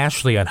arraigns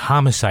Ashley on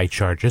homicide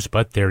charges,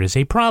 but there is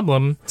a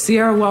problem.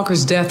 Sierra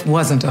Walker's death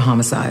wasn't a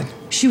homicide.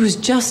 She was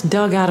just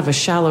dug out of a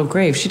shallow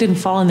grave. She didn't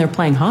fall in there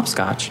playing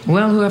hopscotch.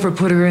 Well, whoever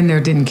put her in there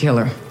didn't kill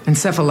her.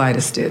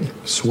 Encephalitis did.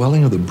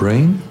 Swelling of the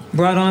brain?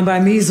 Brought on by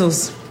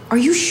measles. Are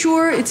you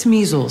sure it's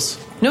measles?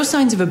 No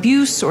signs of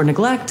abuse or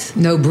neglect?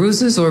 No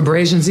bruises or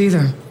abrasions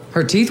either.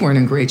 Her teeth weren't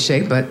in great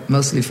shape, but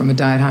mostly from a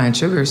diet high in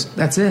sugars.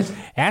 That's it.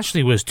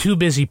 Ashley was too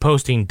busy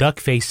posting duck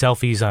face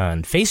selfies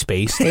on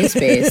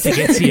FaceBase to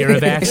get Sierra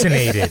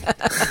vaccinated.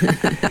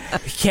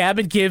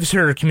 Cabot gives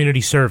her community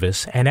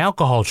service and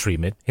alcohol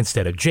treatment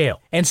instead of jail.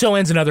 And so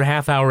ends another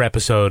half-hour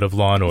episode of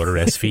Law & Order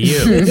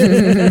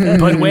SVU.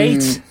 But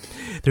wait,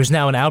 there's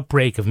now an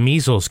outbreak of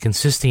measles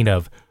consisting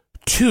of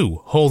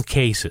 2 whole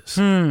cases.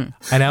 An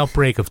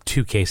outbreak of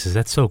 2 cases.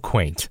 That's so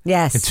quaint.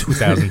 Yes. In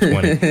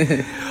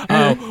 2020.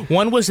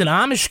 One was an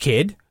Amish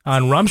kid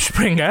on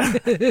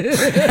Rumspringa.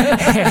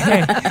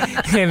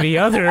 And the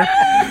other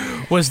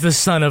was the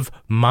son of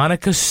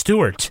Monica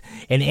Stewart,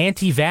 an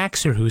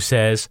anti-vaxxer who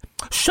says,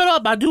 "Shut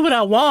up, I do what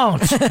I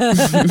want."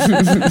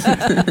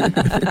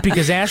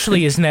 Because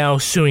Ashley is now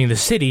suing the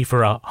city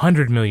for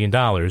 $100 million,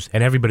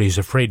 and everybody's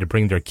afraid to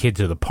bring their kid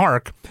to the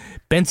park.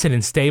 Benson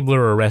and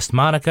Stabler arrest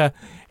Monica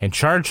and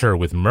charge her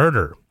with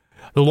murder.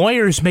 The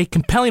lawyers make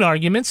compelling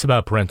arguments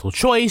about parental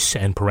choice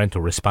and parental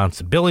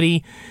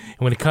responsibility. And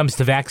when it comes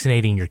to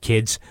vaccinating your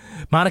kids,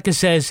 Monica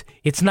says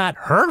it's not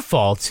her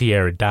fault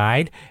Sierra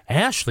died.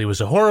 Ashley was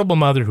a horrible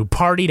mother who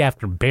partied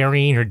after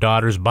burying her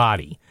daughter's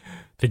body.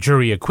 The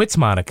jury acquits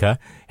Monica,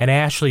 and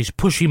Ashley's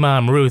pushy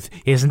mom, Ruth,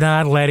 is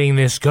not letting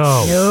this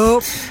go.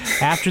 Nope.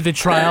 After the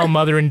trial,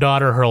 mother and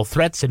daughter hurl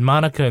threats at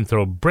Monica and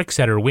throw bricks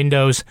at her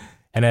windows.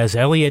 And as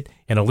Elliot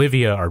and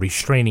Olivia are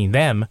restraining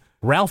them,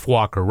 Ralph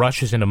Walker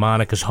rushes into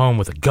Monica's home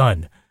with a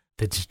gun.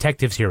 The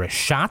detectives hear a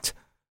shot.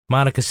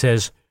 Monica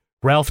says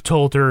Ralph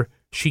told her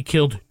she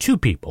killed 2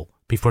 people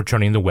before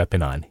turning the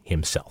weapon on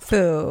himself.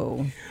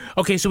 Boo.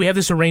 Okay, so we have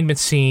this arraignment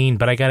scene,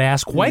 but I gotta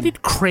ask, why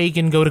did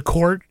Cragen go to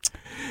court?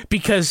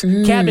 Because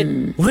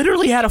Cabot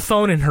literally had a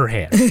phone in her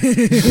hand.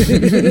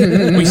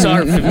 We saw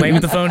her playing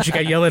with the phone. She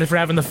got yelled at for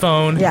having the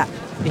phone. Yeah.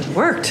 It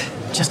worked.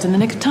 Just in the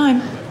nick of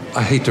time.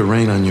 I hate to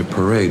rain on your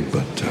parade,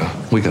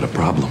 but we got a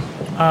problem.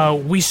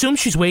 We assume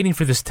she's waiting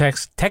for this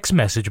text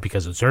message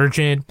because it's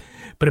urgent,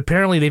 but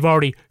apparently they've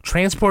already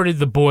transported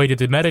the boy to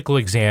the medical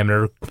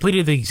examiner,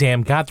 completed the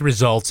exam, got the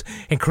results,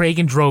 and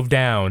Cragen drove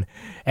down.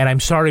 And I'm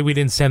sorry we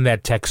didn't send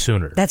that text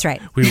sooner. That's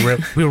right. We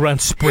were on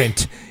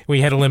Sprint. We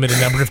had a limited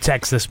number of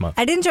texts this month.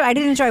 I did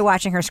enjoy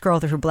watching her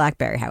scroll through her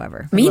BlackBerry,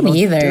 however. Me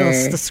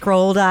neither. The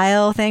scroll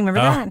dial thing.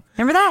 Remember that?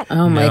 Remember that?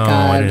 Oh my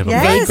God.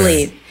 Yes.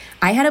 Vaguely.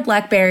 I had a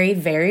BlackBerry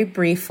very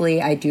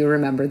briefly. I do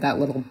remember that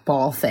little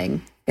ball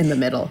thing in the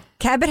middle.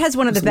 Cabot has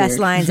one of the best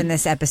lines in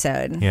this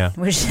episode, yeah,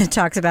 which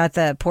talks about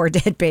the poor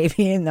dead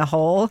baby in the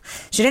hole.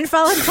 She didn't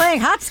fall in playing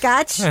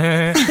hopscotch.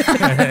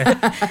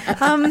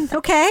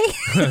 Okay.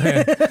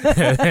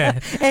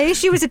 A,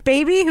 she was a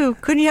baby who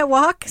couldn't yet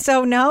walk,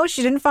 so no,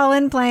 she didn't fall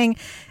in playing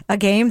a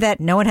game that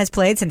no one has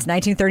played since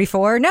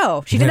 1934.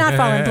 No, she did not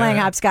fall in playing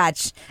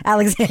hopscotch,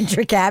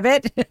 Alexandra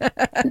Cabot.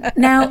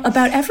 Now,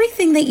 about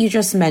everything that you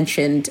just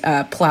mentioned,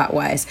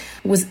 plot-wise,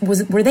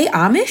 were they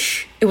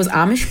Amish? It was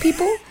Amish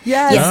people?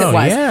 Yes. Yes, it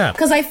was. Yeah.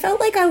 Because I felt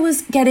like I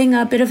was getting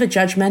a bit of a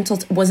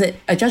judgmental... Was it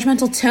a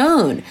judgmental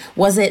tone?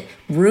 Was it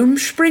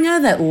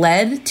Rumspringa that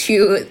led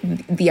to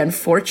the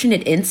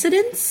unfortunate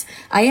incidents?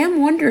 I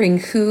am wondering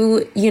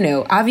who,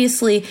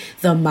 obviously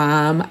the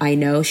mom, I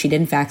know she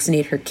didn't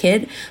vaccinate her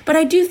kid, but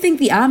I do think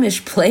the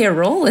Amish play a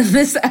role in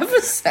this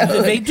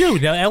episode. They do.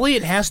 Now,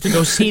 Elliot has to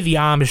go see the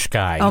Amish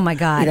guy. Oh, my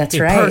God. That's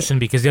in right. person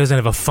because he doesn't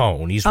have a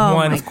phone. He's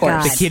one. Of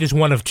course. The kid is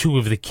one of 2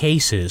 of the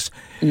cases.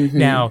 Mm-hmm.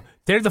 Now,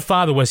 there the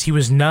father he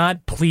was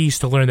not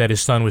pleased to learn that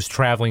his son was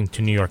traveling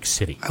to New York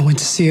City. I went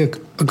to see a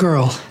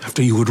girl.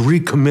 After you had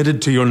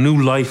recommitted to your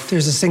new life.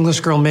 There's this English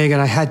girl, Megan.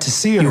 I had to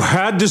see her. You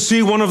had to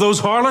see one of those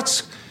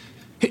harlots?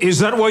 Is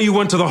that why you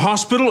went to the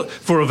hospital?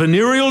 For a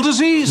venereal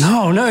disease?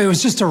 No, it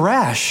was just a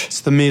rash.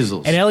 It's the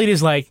measles. And Elliot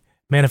is like,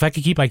 man, if I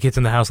could keep my kids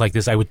in the house like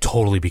this, I would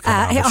totally become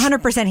Amish.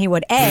 100% he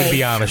would. He would be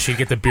Amish. She'd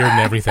get the beard and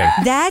everything.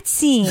 That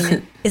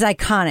scene is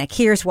iconic.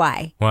 Here's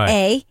why.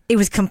 Why? It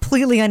was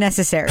completely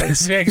unnecessary.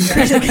 Exactly.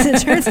 Because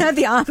it turns out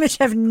the Amish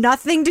have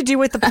nothing to do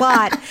with the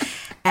plot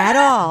at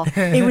all.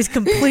 It was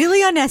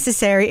completely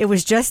unnecessary. It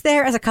was just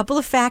there as a couple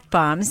of fact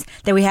bombs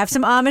that we have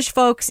some Amish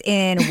folks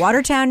in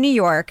Watertown, New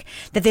York,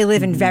 that they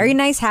live in very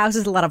nice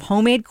houses, a lot of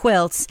homemade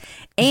quilts,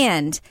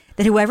 and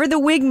that whoever the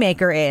wig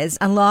maker is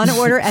on Law &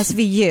 Order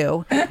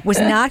SVU was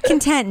not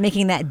content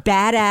making that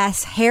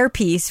badass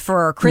hairpiece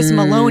for Chris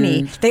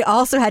Maloney. They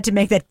also had to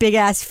make that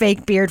big-ass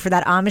fake beard for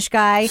that Amish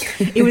guy.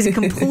 It was a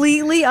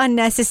completely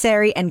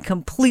unnecessary and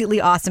completely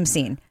awesome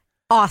scene.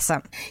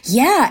 Awesome.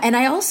 Yeah, and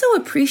I also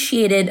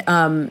appreciated,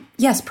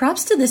 yes,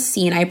 props to this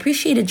scene. I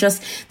appreciated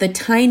just the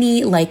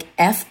tiny,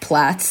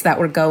 F-plots that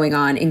were going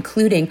on,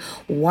 including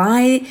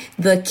why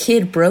the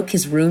kid broke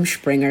his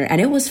Rumspringa,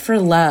 and it was for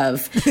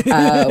love with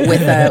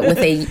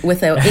a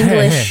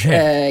English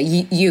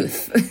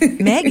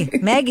youth.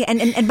 Meg,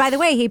 and by the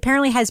way, he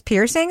apparently has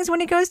piercings when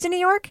he goes to New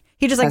York.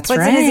 He just That's puts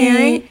right. in his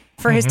earring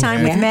for his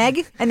time with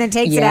Meg, and then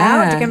takes it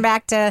out to come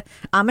back to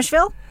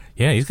Amishville.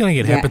 Yeah, he's going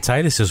to get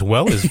hepatitis as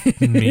well as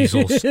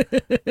measles.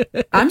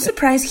 I'm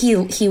surprised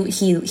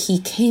he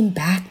came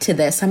back to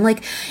this. I'm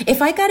like,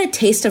 if I got a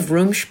taste of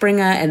Rumspringa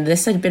and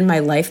this had been my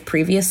life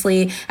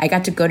previously, I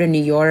got to go to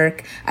New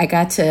York, I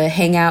got to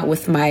hang out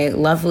with my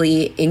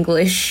lovely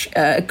English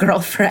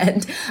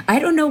girlfriend. I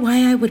don't know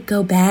why I would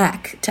go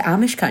back to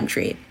Amish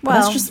country. Well,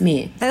 that's just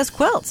me. Those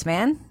quilts,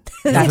 man.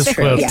 That's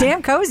true. It's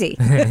damn cozy.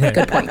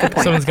 Good point.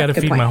 Someone's got to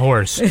feed my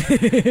horse. So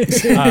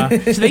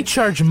they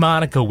charge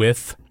Monica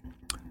with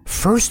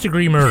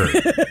first-degree murder,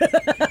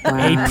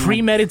 a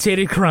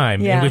premeditated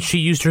crime in which she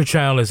used her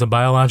child as a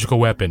biological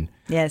weapon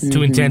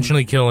to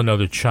intentionally kill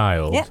another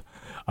child. Yeah.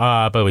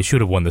 By the way, she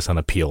would have won this on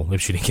appeal if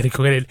she didn't get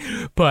acquitted.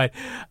 But,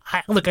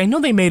 I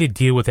know they made a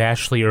deal with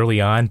Ashley early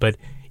on, but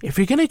if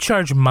you're going to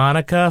charge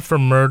Monica for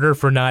murder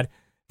for not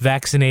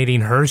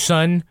vaccinating her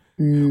son,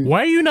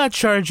 why are you not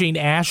charging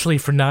Ashley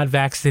for not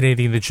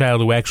vaccinating the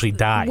child who actually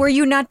died? Were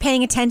you not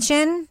paying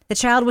attention? The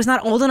child was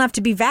not old enough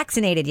to be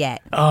vaccinated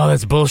yet. Oh,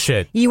 that's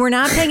bullshit. You were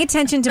not paying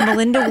attention to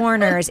Melinda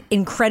Warner's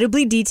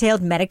incredibly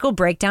detailed medical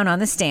breakdown on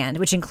the stand,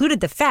 which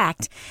included the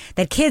fact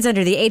that kids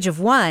under the age of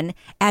 1,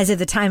 as of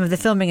the time of the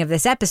filming of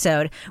this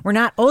episode, were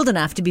not old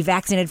enough to be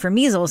vaccinated for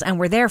measles and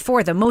were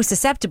therefore the most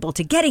susceptible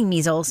to getting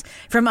measles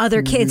from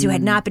other kids who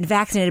had not been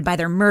vaccinated by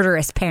their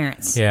murderous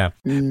parents. Yeah.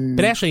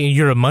 But actually,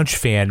 you're a Munch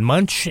fan.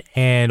 Munch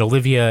and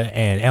Olivia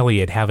and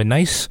Elliot have a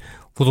nice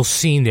little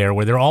scene there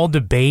where they're all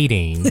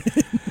debating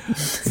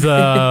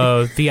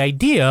the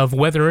idea of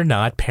whether or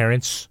not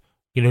parents,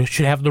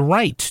 should have the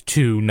right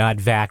to not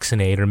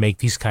vaccinate or make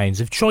these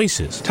kinds of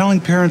choices. Telling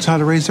parents how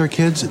to raise their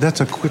kids,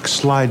 that's a quick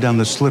slide down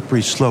the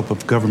slippery slope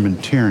of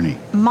government tyranny.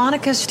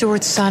 Monica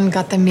Stewart's son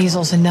got the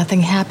measles and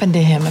nothing happened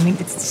to him. I mean,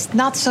 it's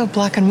not so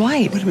black and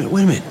white. Wait a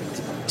minute.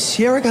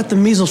 Sierra got the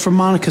measles from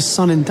Monica's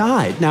son and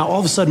died. Now, all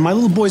of a sudden, my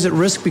little boy's at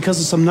risk because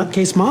of some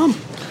nutcase mom?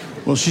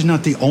 Well, she's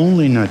not the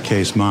only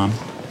nutcase, Mom.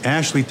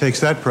 Ashley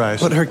takes that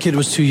prize. But her kid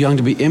was too young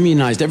to be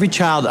immunized. Every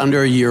child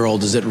under a year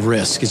old is at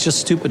risk. It's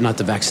just stupid not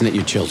to vaccinate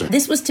your children.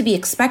 This was to be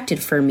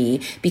expected for me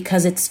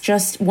because it's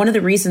just one of the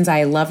reasons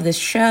I love this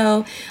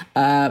show.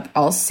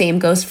 All same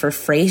goes for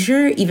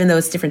Frasier, even though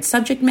it's different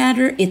subject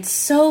matter. It's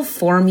so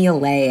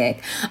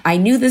formulaic. I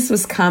knew this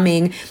was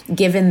coming,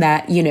 given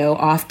that,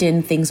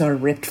 often things are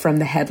ripped from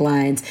the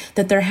headlines,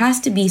 that there has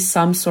to be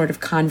some sort of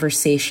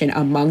conversation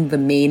among the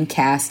main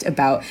cast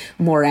about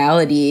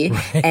morality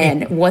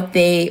and what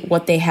they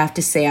have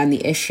to say on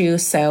the issue.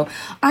 So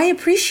I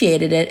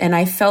appreciated it, and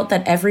I felt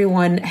that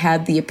everyone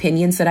had the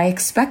opinions that I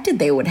expected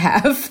they would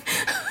have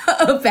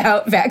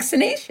about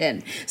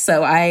vaccination.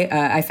 So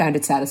I found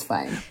it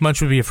satisfying.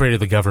 Munch would be afraid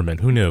of the government.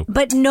 Who knew?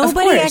 But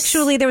nobody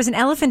actually, there was an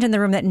elephant in the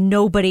room that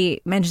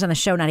nobody mentions on the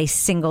show, not a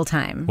single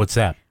time. What's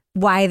that?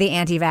 Why the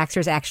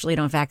anti-vaxxers actually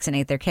don't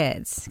vaccinate their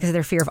kids. Because of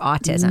their fear of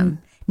autism.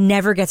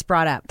 Never gets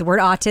brought up. The word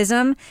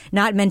autism,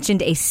 not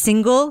mentioned a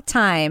single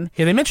time.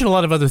 Yeah, they mentioned a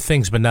lot of other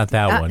things, but not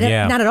that one.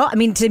 Yeah. Not at all. I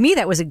mean, to me,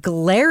 that was a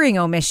glaring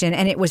omission,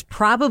 and it was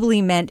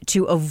probably meant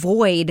to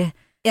avoid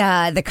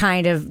the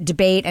kind of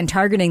debate and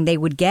targeting they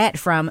would get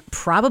from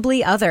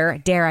probably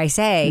other, dare I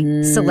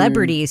say,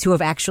 celebrities who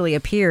have actually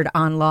appeared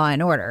on Law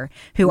and Order,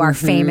 who are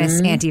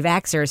famous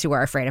anti-vaxxers who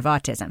are afraid of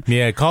autism.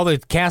 Yeah, call the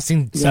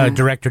casting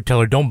director, tell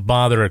her, don't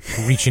bother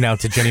reaching out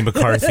to Jenny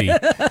McCarthy.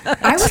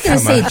 I was going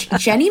to say,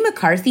 Jenny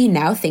McCarthy,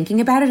 now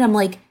thinking about it, I'm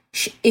like,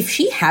 if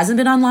she hasn't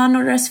been on Law &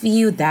 Order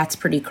SVU, that's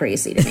pretty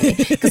crazy to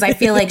me. Because I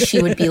feel like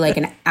she would be like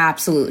an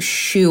absolute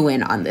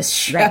shoo-in on this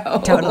show.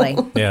 Right, totally.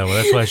 Yeah, well,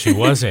 that's why she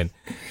wasn't.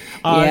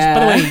 By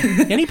the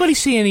way, anybody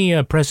see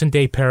any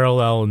present-day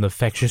parallel in the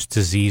infectious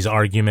disease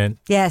argument?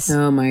 Yes.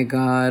 Oh, my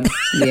God.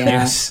 Yeah.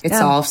 Yes.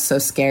 It's all so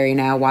scary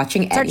now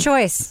watching It's our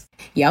choice.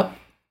 Yep.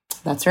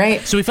 That's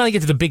right. So we finally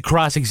get to the big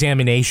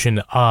cross-examination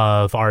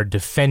of our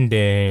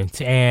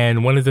defendant,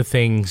 and one of the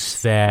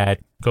things that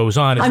goes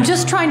on is... I'm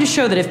just trying to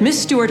show that if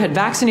Miss Stewart had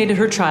vaccinated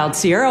her child,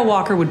 Sierra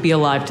Walker would be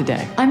alive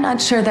today. I'm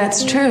not sure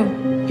that's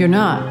true. You're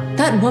not?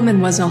 That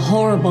woman was a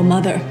horrible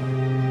mother.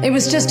 It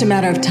was just a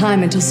matter of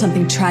time until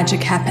something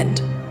tragic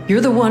happened.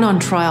 You're the one on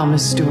trial,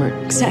 Miss Stewart.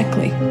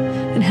 Exactly.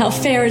 And how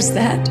fair is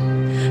that?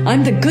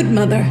 I'm the good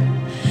mother.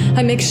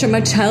 I make sure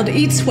my child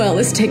eats well,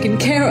 is taken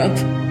care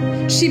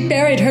of. She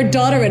buried her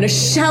daughter in a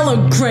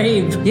shallow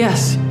grave.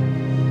 Yes.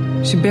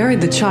 She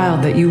buried the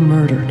child that you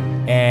murdered.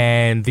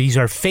 And these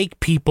are fake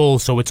people,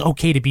 so it's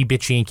okay to be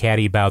bitchy and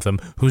catty about them.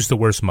 Who's the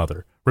worst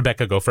mother?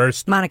 Rebecca, go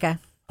first. Monica.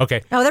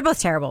 Okay. Oh, they're both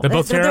terrible. They're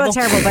both terrible?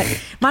 They're both terrible,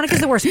 but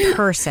Monica's the worst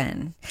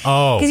person.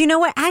 Oh. Because you know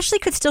what? Ashley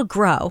could still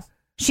grow.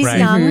 She's Right.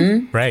 young.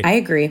 Mm-hmm. Right. I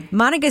agree.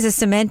 Monica's a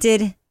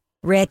cemented,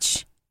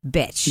 rich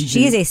bitch.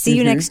 She is a see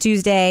you next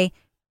Tuesday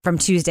from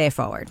Tuesday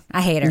forward.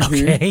 I hate her.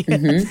 Okay.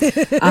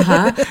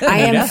 I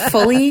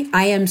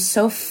am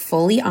so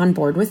fully on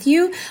board with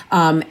you.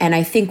 And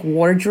I think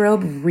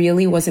wardrobe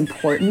really was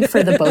important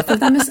for the both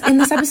of them in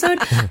this episode,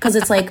 because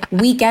it's like,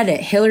 we get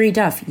it. Hilary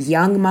Duff,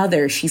 young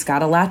mother. She's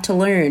got a lot to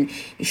learn.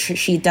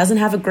 She doesn't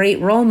have a great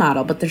role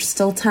model, but there's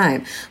still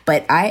time.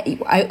 But I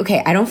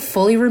don't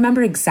fully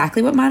remember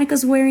exactly what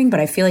Monica's wearing, but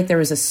I feel like there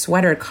was a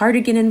sweater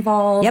cardigan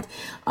involved. Yep.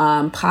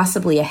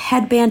 Possibly a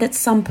headband at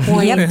some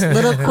point. Yep.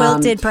 Little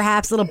quilted,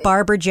 perhaps little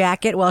Barber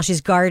jacket while she's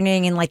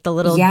gardening in like the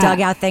little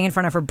dugout thing in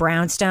front of her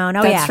brownstone.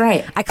 Oh, That's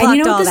right. I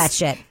clocked all that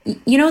shit.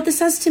 You know what this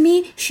says to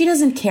me? She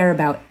doesn't care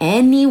about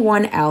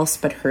anyone else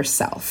but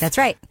herself. That's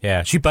right.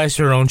 Yeah, she buys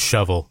her own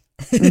shovel.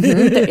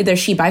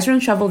 She buys her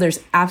own shovel. There's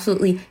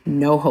absolutely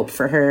no hope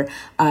for her.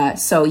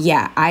 So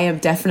yeah, I am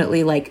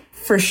definitely like,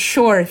 for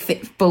sure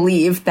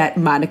believe that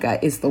Monica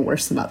is the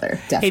worst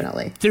mother.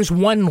 Definitely. Hey, there's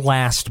one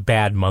last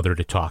bad mother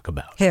to talk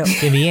about. Who?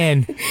 In the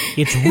end,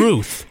 it's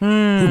Ruth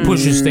who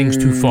pushes things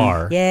too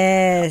far.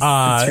 Yes.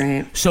 That's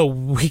right. So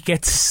we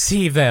get to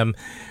see them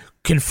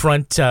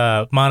confront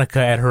Monica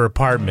at her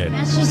apartment.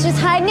 Now she's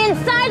just hiding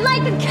inside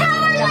like the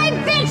cowardly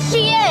bitch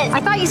she is. I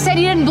thought you said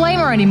you didn't blame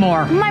her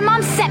anymore. My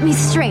mom set me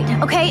straight,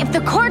 okay? If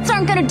the courts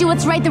aren't gonna do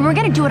what's right, then we're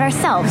gonna do it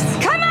ourselves.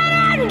 Come on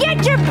out and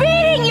get your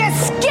beating, you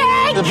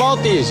skank! The both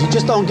of you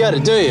just don't get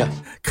it, do you?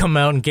 Come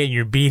out and get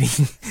your beating,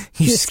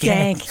 you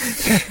skank.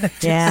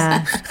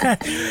 Yeah.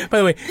 By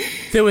the way,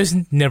 there was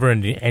never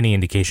any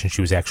indication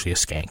she was actually a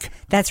skank.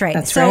 That's right.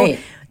 That's so right.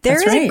 There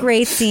That's is right. a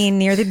great scene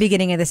near the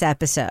beginning of this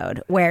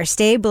episode where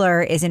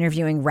Stabler is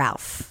interviewing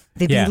Ralph,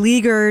 the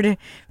beleaguered,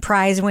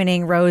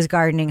 prize-winning rose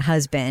gardening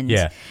husband,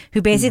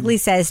 who basically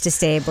says to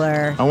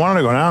Stabler, I wanted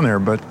to go down there,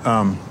 but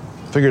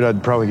figured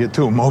I'd probably get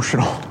too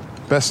emotional.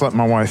 Best let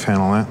my wife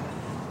handle that.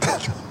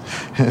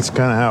 It's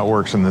kind of how it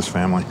works in this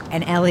family.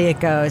 And Elliot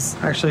goes,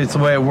 Actually, it's the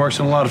way it works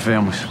in a lot of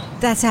families.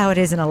 that's how it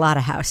is in a lot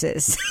of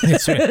houses.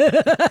 That's right.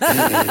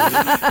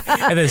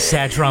 And then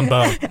sad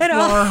trombone. And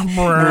all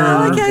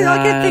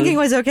I kept thinking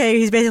was, okay,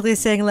 he's basically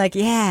saying like,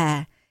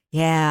 yeah,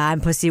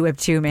 I'm pussy whipped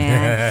too,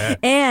 man.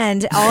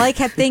 And all I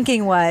kept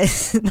thinking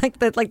was like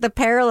the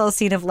parallel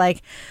scene of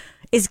like,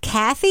 is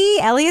Kathy,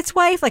 Elliot's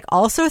wife, like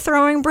also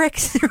throwing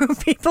bricks through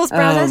people's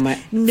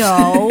browsers?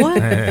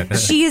 No,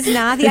 she is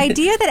not. The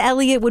idea that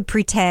Elliot would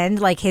pretend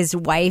like his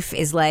wife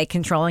is like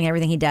controlling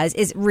everything he does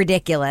is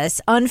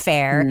ridiculous,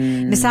 unfair,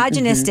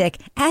 misogynistic.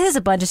 As is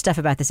a bunch of stuff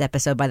about this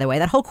episode, by the way.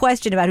 That whole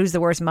question about who's the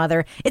worst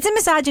mother, it's a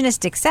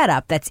misogynistic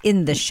setup that's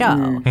in the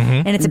show.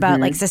 And it's about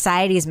like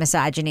society's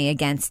misogyny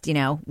against,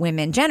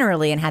 women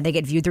generally and how they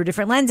get viewed through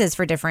different lenses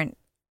for different,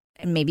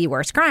 maybe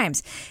worse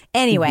crimes.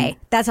 Anyway,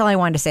 that's all I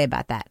wanted to say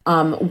about that.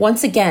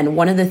 Once again,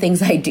 one of the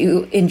things I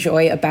do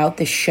enjoy about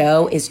the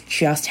show is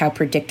just how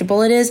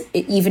predictable it is,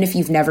 even if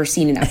you've never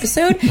seen an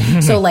episode.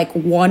 So like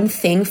one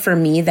thing for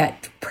me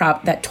that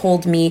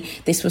told me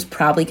this was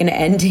probably going to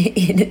end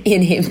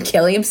in him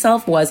killing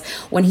himself was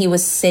when he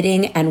was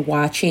sitting and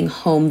watching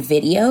home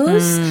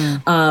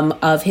videos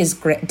of his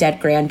dead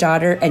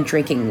granddaughter and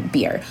drinking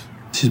beer.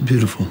 She's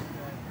beautiful.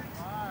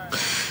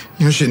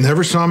 She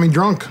never saw me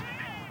drunk.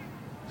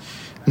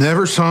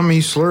 Never saw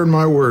me slurred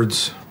my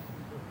words.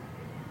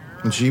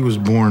 When she was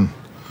born,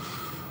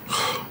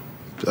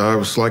 I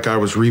was like I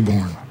was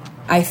reborn.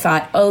 I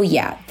thought, oh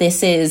yeah,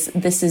 this.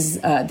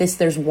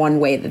 There's one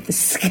way that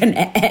this is going to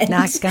end.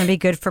 Not going to be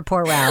good for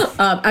poor Ralph.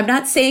 I'm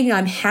not saying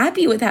I'm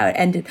happy with how it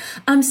ended.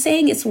 I'm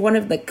saying it's one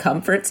of the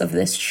comforts of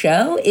this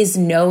show is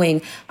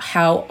knowing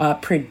how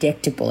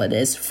predictable it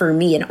is for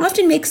me, and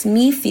often makes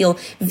me feel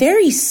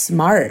very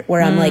smart.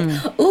 Where I'm like,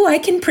 oh, I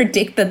can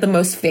predict that the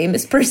most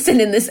famous person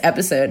in this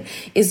episode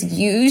is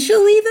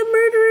usually the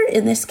murderer.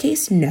 In this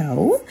case,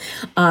 no.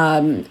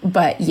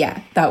 But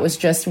yeah, that was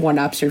just one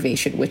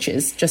observation, which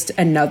is just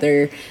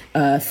another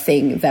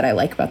thing that I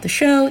like about the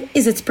show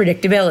is its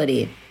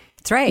predictability.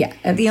 That's right.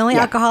 Yeah. The only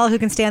alcoholic who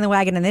can stay on the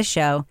wagon in this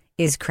show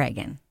is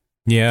Cragen.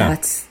 Yeah.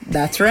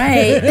 That's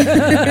right.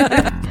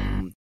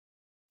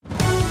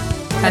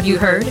 Have you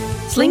heard?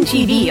 Sling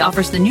TV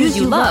offers the news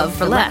you love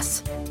for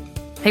less.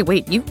 Hey,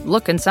 wait, you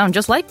look and sound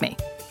just like me.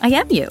 I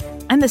am you.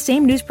 I'm the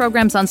same news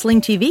programs on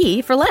Sling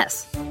TV for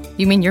less.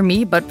 You mean you're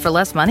me, but for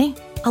less money?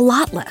 A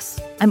lot less.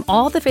 I'm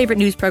all the favorite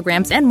news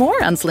programs and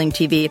more on Sling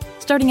TV,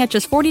 starting at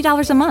just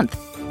 $40 a month.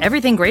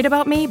 Everything great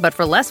about me, but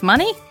for less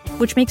money?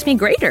 Which makes me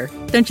greater,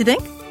 don't you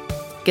think?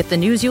 Get the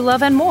news you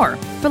love and more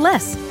for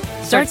less.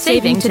 Start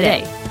saving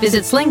today.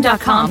 Visit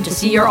sling.com to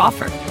see your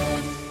offer.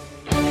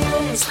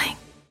 Sling.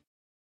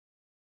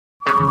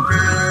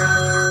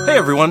 Hey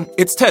everyone,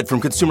 it's Ted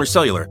from Consumer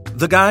Cellular,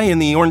 the guy in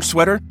the orange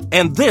sweater,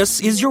 and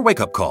this is your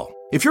wake-up call.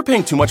 If you're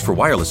paying too much for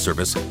wireless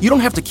service, you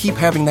don't have to keep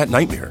having that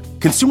nightmare.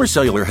 Consumer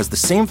Cellular has the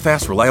same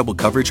fast, reliable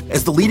coverage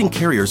as the leading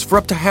carriers for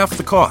up to half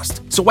the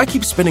cost. So why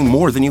keep spending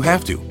more than you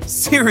have to?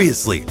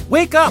 Seriously,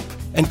 wake up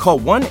and call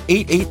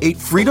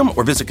 1-888-FREEDOM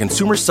or visit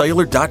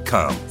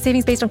consumercellular.com.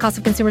 Savings based on cost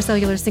of Consumer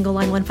Cellular single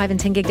line 1, 5, and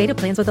 10 gig data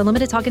plans with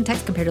unlimited talk and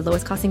text compared to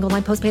lowest cost single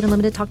line postpaid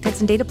unlimited talk, text,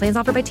 and data plans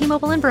offered by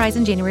T-Mobile and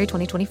Verizon January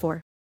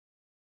 2024.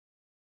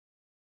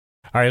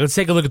 All right, let's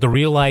take a look at the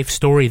real-life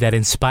story that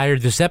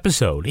inspired this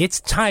episode. It's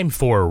time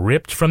for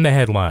Ripped from the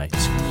Headlines.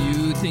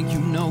 You think you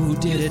know who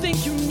did it. You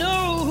think you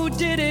know who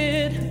did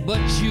it. But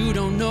you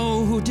don't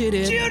know who did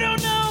it. You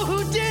don't know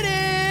who did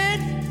it.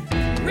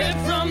 Ripped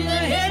from the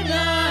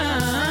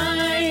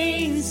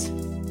Headlines.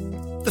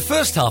 The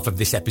first half of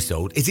this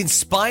episode is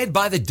inspired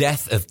by the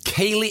death of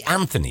Kaylee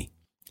Anthony.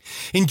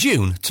 In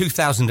June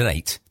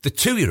 2008, the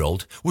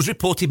 2-year-old was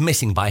reported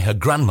missing by her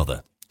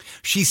grandmother.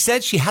 She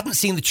said she hadn't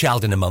seen the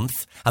child in a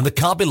month, and the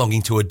car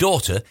belonging to her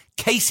daughter,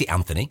 Casey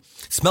Anthony,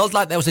 smelled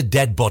like there was a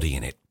dead body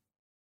in it.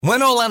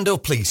 When Orlando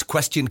police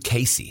questioned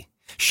Casey,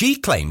 she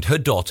claimed her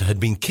daughter had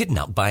been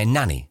kidnapped by a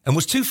nanny and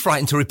was too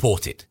frightened to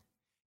report it.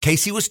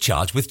 Casey was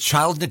charged with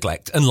child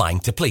neglect and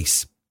lying to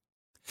police.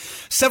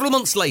 Several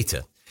months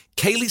later,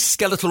 Kaylee's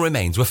skeletal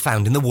remains were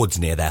found in the woods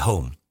near their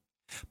home.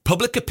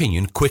 Public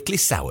opinion quickly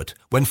soured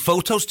when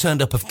photos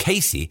turned up of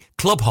Casey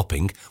club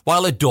hopping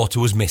while her daughter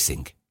was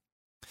missing.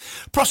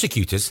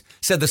 Prosecutors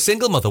said the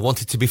single mother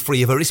wanted to be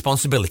free of her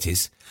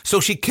responsibilities, so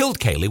she killed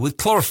Kaylee with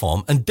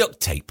chloroform and duct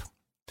tape.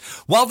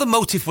 While the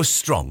motive was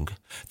strong,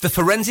 the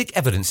forensic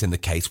evidence in the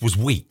case was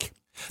weak.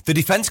 The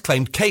defense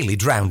claimed Kaylee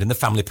drowned in the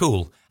family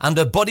pool, and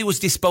her body was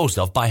disposed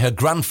of by her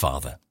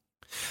grandfather.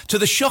 To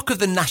the shock of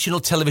the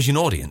national television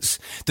audience,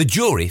 the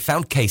jury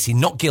found Casey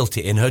not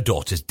guilty in her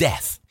daughter's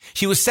death.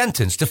 She was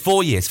sentenced to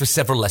 4 years for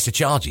several lesser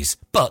charges,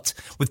 but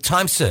with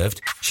time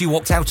served, she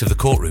walked out of the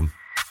courtroom.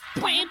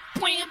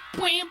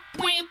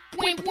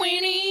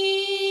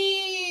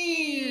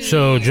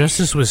 So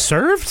justice was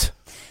served?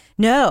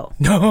 No.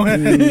 No. I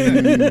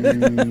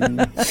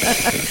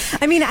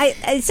mean,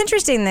 it's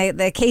interesting,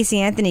 the Casey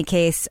Anthony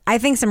case. I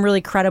think some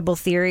really credible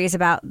theories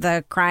about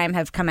the crime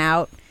have come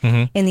out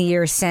in the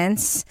years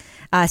since,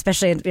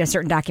 especially in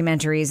certain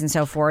documentaries and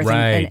so forth,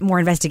 and more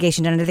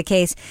investigation done into the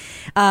case.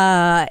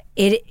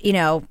 It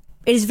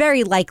is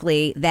very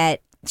likely that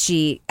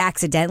she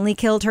accidentally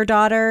killed her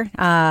daughter,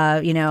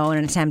 in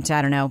an attempt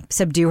to,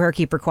 subdue her,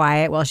 keep her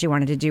quiet while she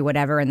wanted to do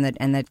whatever, and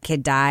the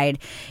kid died.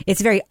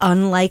 It's very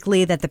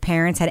unlikely that the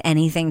parents had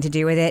anything to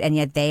do with it, and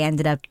yet they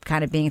ended up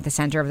kind of being at the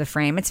center of the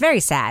frame. It's very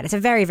sad. It's a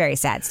very, very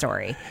sad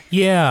story.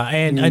 Yeah,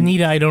 and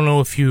Anita, I don't know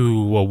if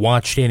you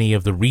watched any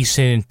of the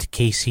recent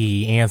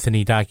Casey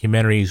Anthony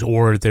documentaries,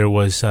 or there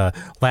was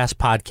last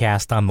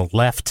podcast on the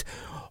left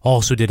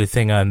also did a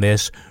thing on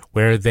this,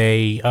 where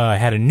they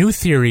had a new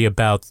theory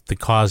about the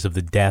cause of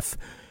the death,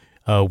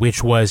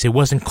 which was it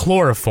wasn't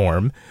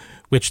chloroform,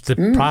 which the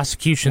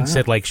prosecution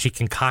said she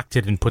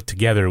concocted and put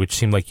together, which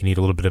seemed like you need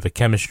a little bit of a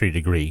chemistry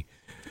degree.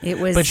 It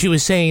was, but she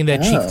was saying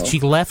that she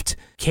left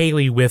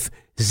Kaylee with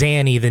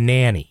Zanny the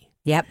nanny.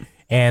 Yep.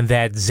 And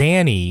that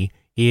Zanny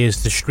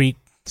is the street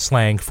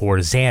slang for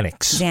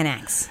Xanax.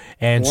 Xanax.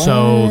 And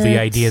so the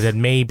idea that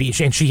maybe,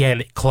 and she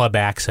had club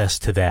access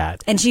to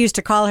that. And she used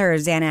to call her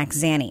Xanax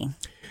Zanny.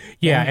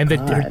 Yeah, and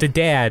the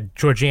dad,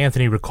 George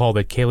Anthony, recalled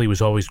that Kaylee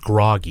was always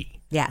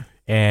groggy. Yeah.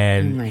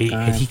 And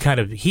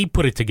he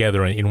put it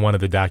together in one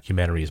of the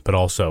documentaries, but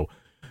also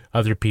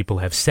other people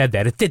have said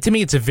that. To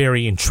me, it's a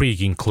very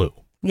intriguing clue.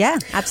 Yeah,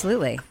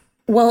 absolutely.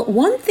 Well,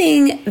 one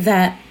thing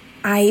that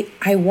I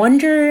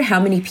wonder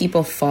how many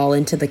people fall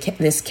into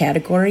this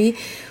category.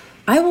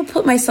 I will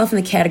put myself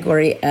in the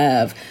category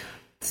of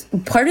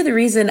part of the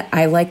reason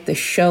I like the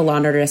show Law &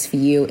 Order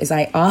SVU is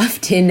I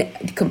often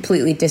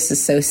completely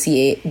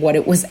disassociate what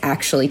it was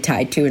actually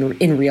tied to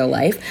in real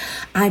life.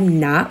 I'm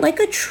not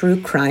a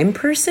true crime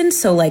person.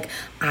 So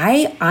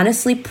I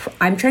honestly,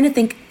 I'm trying to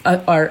think,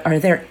 are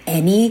there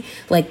any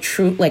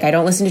true, I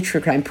don't listen to true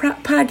crime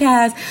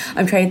podcasts.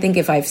 I'm trying to think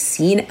if I've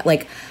seen,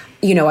 I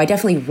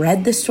definitely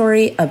read the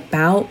story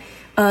about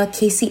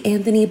Casey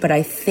Anthony, but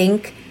I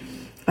think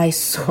I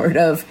sort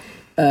of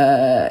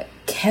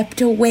kept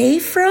away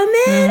from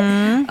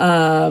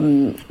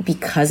it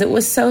because it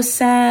was so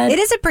sad. It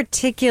is a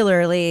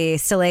particularly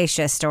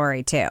salacious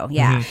story too.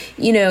 Yeah.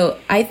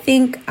 I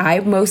think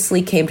I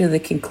mostly came to the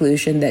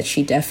conclusion that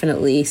she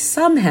definitely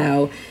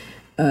somehow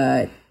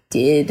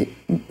did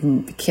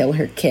kill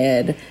her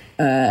kid.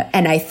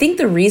 And I think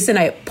the reason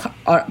I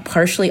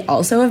partially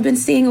also have been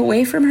staying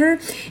away from her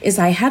is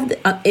I have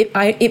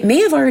it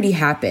may have already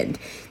happened.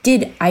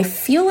 I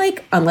feel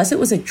like, unless it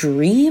was a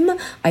dream,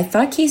 I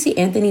thought Casey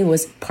Anthony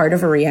was part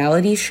of a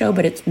reality show,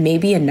 but it's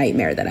maybe a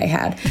nightmare that I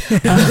had.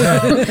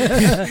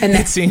 And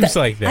it seems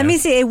like that. Let me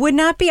see. It would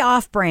not be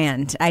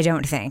off-brand, I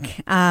don't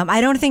think.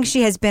 I don't think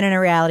she has been in a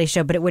reality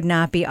show, but it would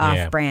not be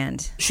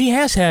off-brand. She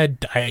has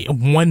had,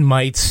 one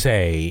might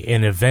say,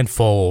 an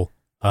eventful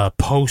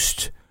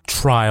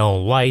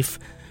post-trial life.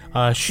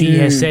 She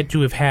has said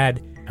to have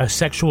had a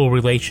sexual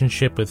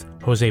relationship with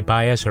Jose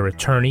Baez, her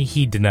attorney.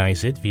 He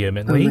denies it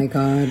vehemently. Oh my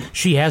God.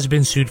 She has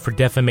been sued for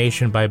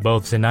defamation by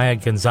both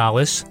Zanaya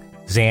Gonzalez,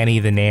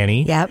 Zanny the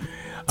nanny,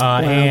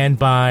 and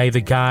by the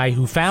guy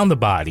who found the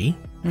body.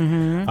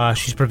 Mm-hmm.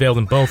 She's prevailed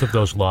in both of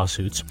those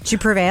lawsuits. She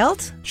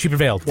prevailed? She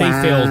prevailed.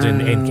 Wow. They failed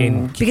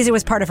in because it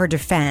was part of her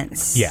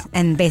defense. Yeah.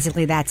 And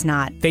basically that's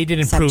not They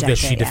didn't prove that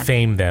she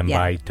defamed them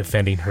by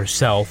defending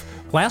herself.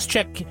 Last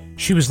check,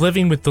 she was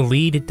living with the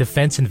lead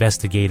defense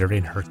investigator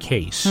in her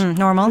case.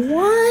 Normal.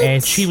 What?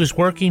 And she was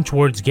working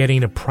towards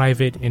getting a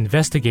private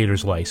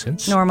investigator's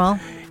license. Normal.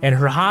 And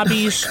her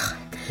hobbies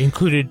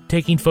included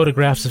taking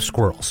photographs of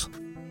squirrels.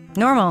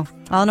 Normal.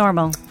 All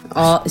normal.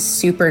 All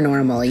super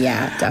normal,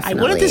 yeah,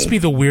 definitely. Wouldn't this be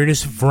the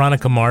weirdest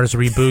Veronica Mars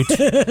reboot?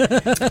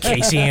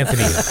 Casey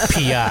Anthony,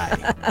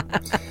 P.I.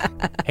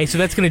 Hey, so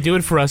that's going to do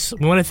it for us.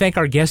 We want to thank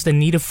our guest,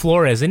 Anita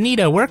Flores.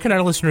 Anita, where can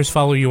our listeners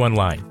follow you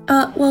online?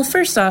 Well,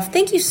 first off,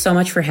 thank you so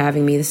much for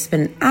having me. This has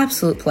been an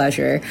absolute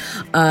pleasure.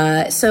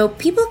 So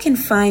people can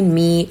find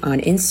me on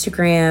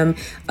Instagram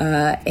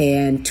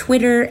and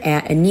Twitter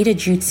at Anita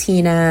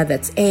Jutina.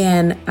 That's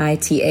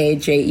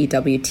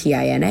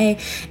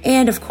ANITAJEWTINA.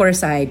 And of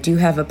course, I do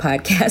have a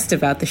podcast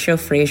about the show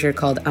Frasier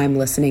called I'm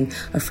Listening,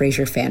 a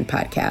Frasier fan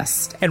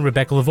podcast. And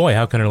Rebecca Lavoie,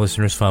 how can our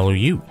listeners follow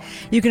you?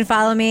 You can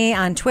follow me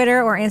on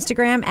Twitter or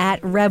Instagram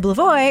at Reb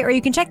Lavoie, or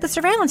you can check the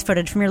surveillance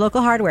footage from your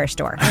local hardware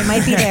store. It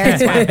might be there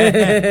as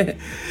well.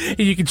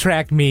 You can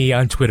track me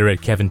on Twitter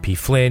at Kevin P.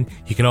 Flynn.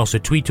 You can also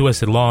tweet to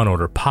us at Law &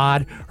 Order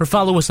Pod, or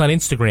follow us on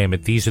Instagram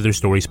at These Are Their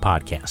Stories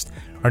Podcast.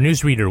 Our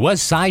newsreader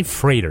was Cy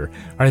Frater.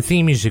 Our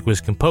theme music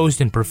was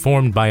composed and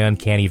performed by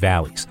Uncanny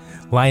Valleys.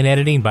 Line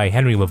editing by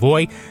Henry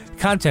Lavoie.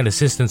 Content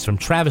assistance from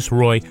Travis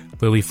Roy.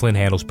 Lily Flynn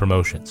handles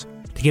promotions.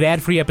 To get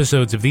ad-free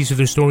episodes of These Are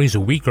Their Stories a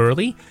week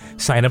early,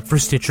 sign up for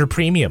Stitcher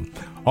Premium.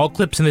 All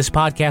clips in this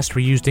podcast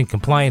were used in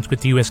compliance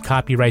with the U.S.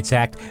 Copyrights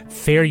Act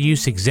Fair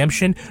Use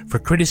Exemption for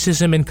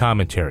criticism and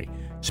commentary.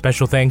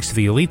 Special thanks to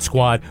the elite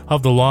squad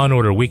of the Law &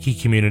 Order Wiki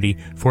community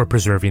for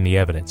preserving the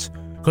evidence.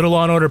 Go to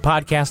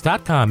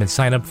lawandorderpodcast.com and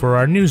sign up for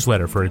our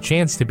newsletter for a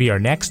chance to be our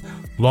next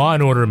Law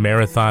 & Order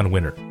Marathon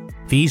winner.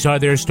 These Are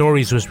Their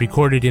Stories was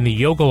recorded in the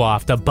Yoga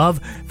Loft above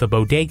the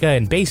Bodega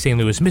in Bay St.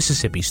 Louis,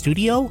 Mississippi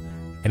studio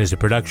and is a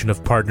production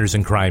of Partners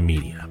in Crime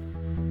Media.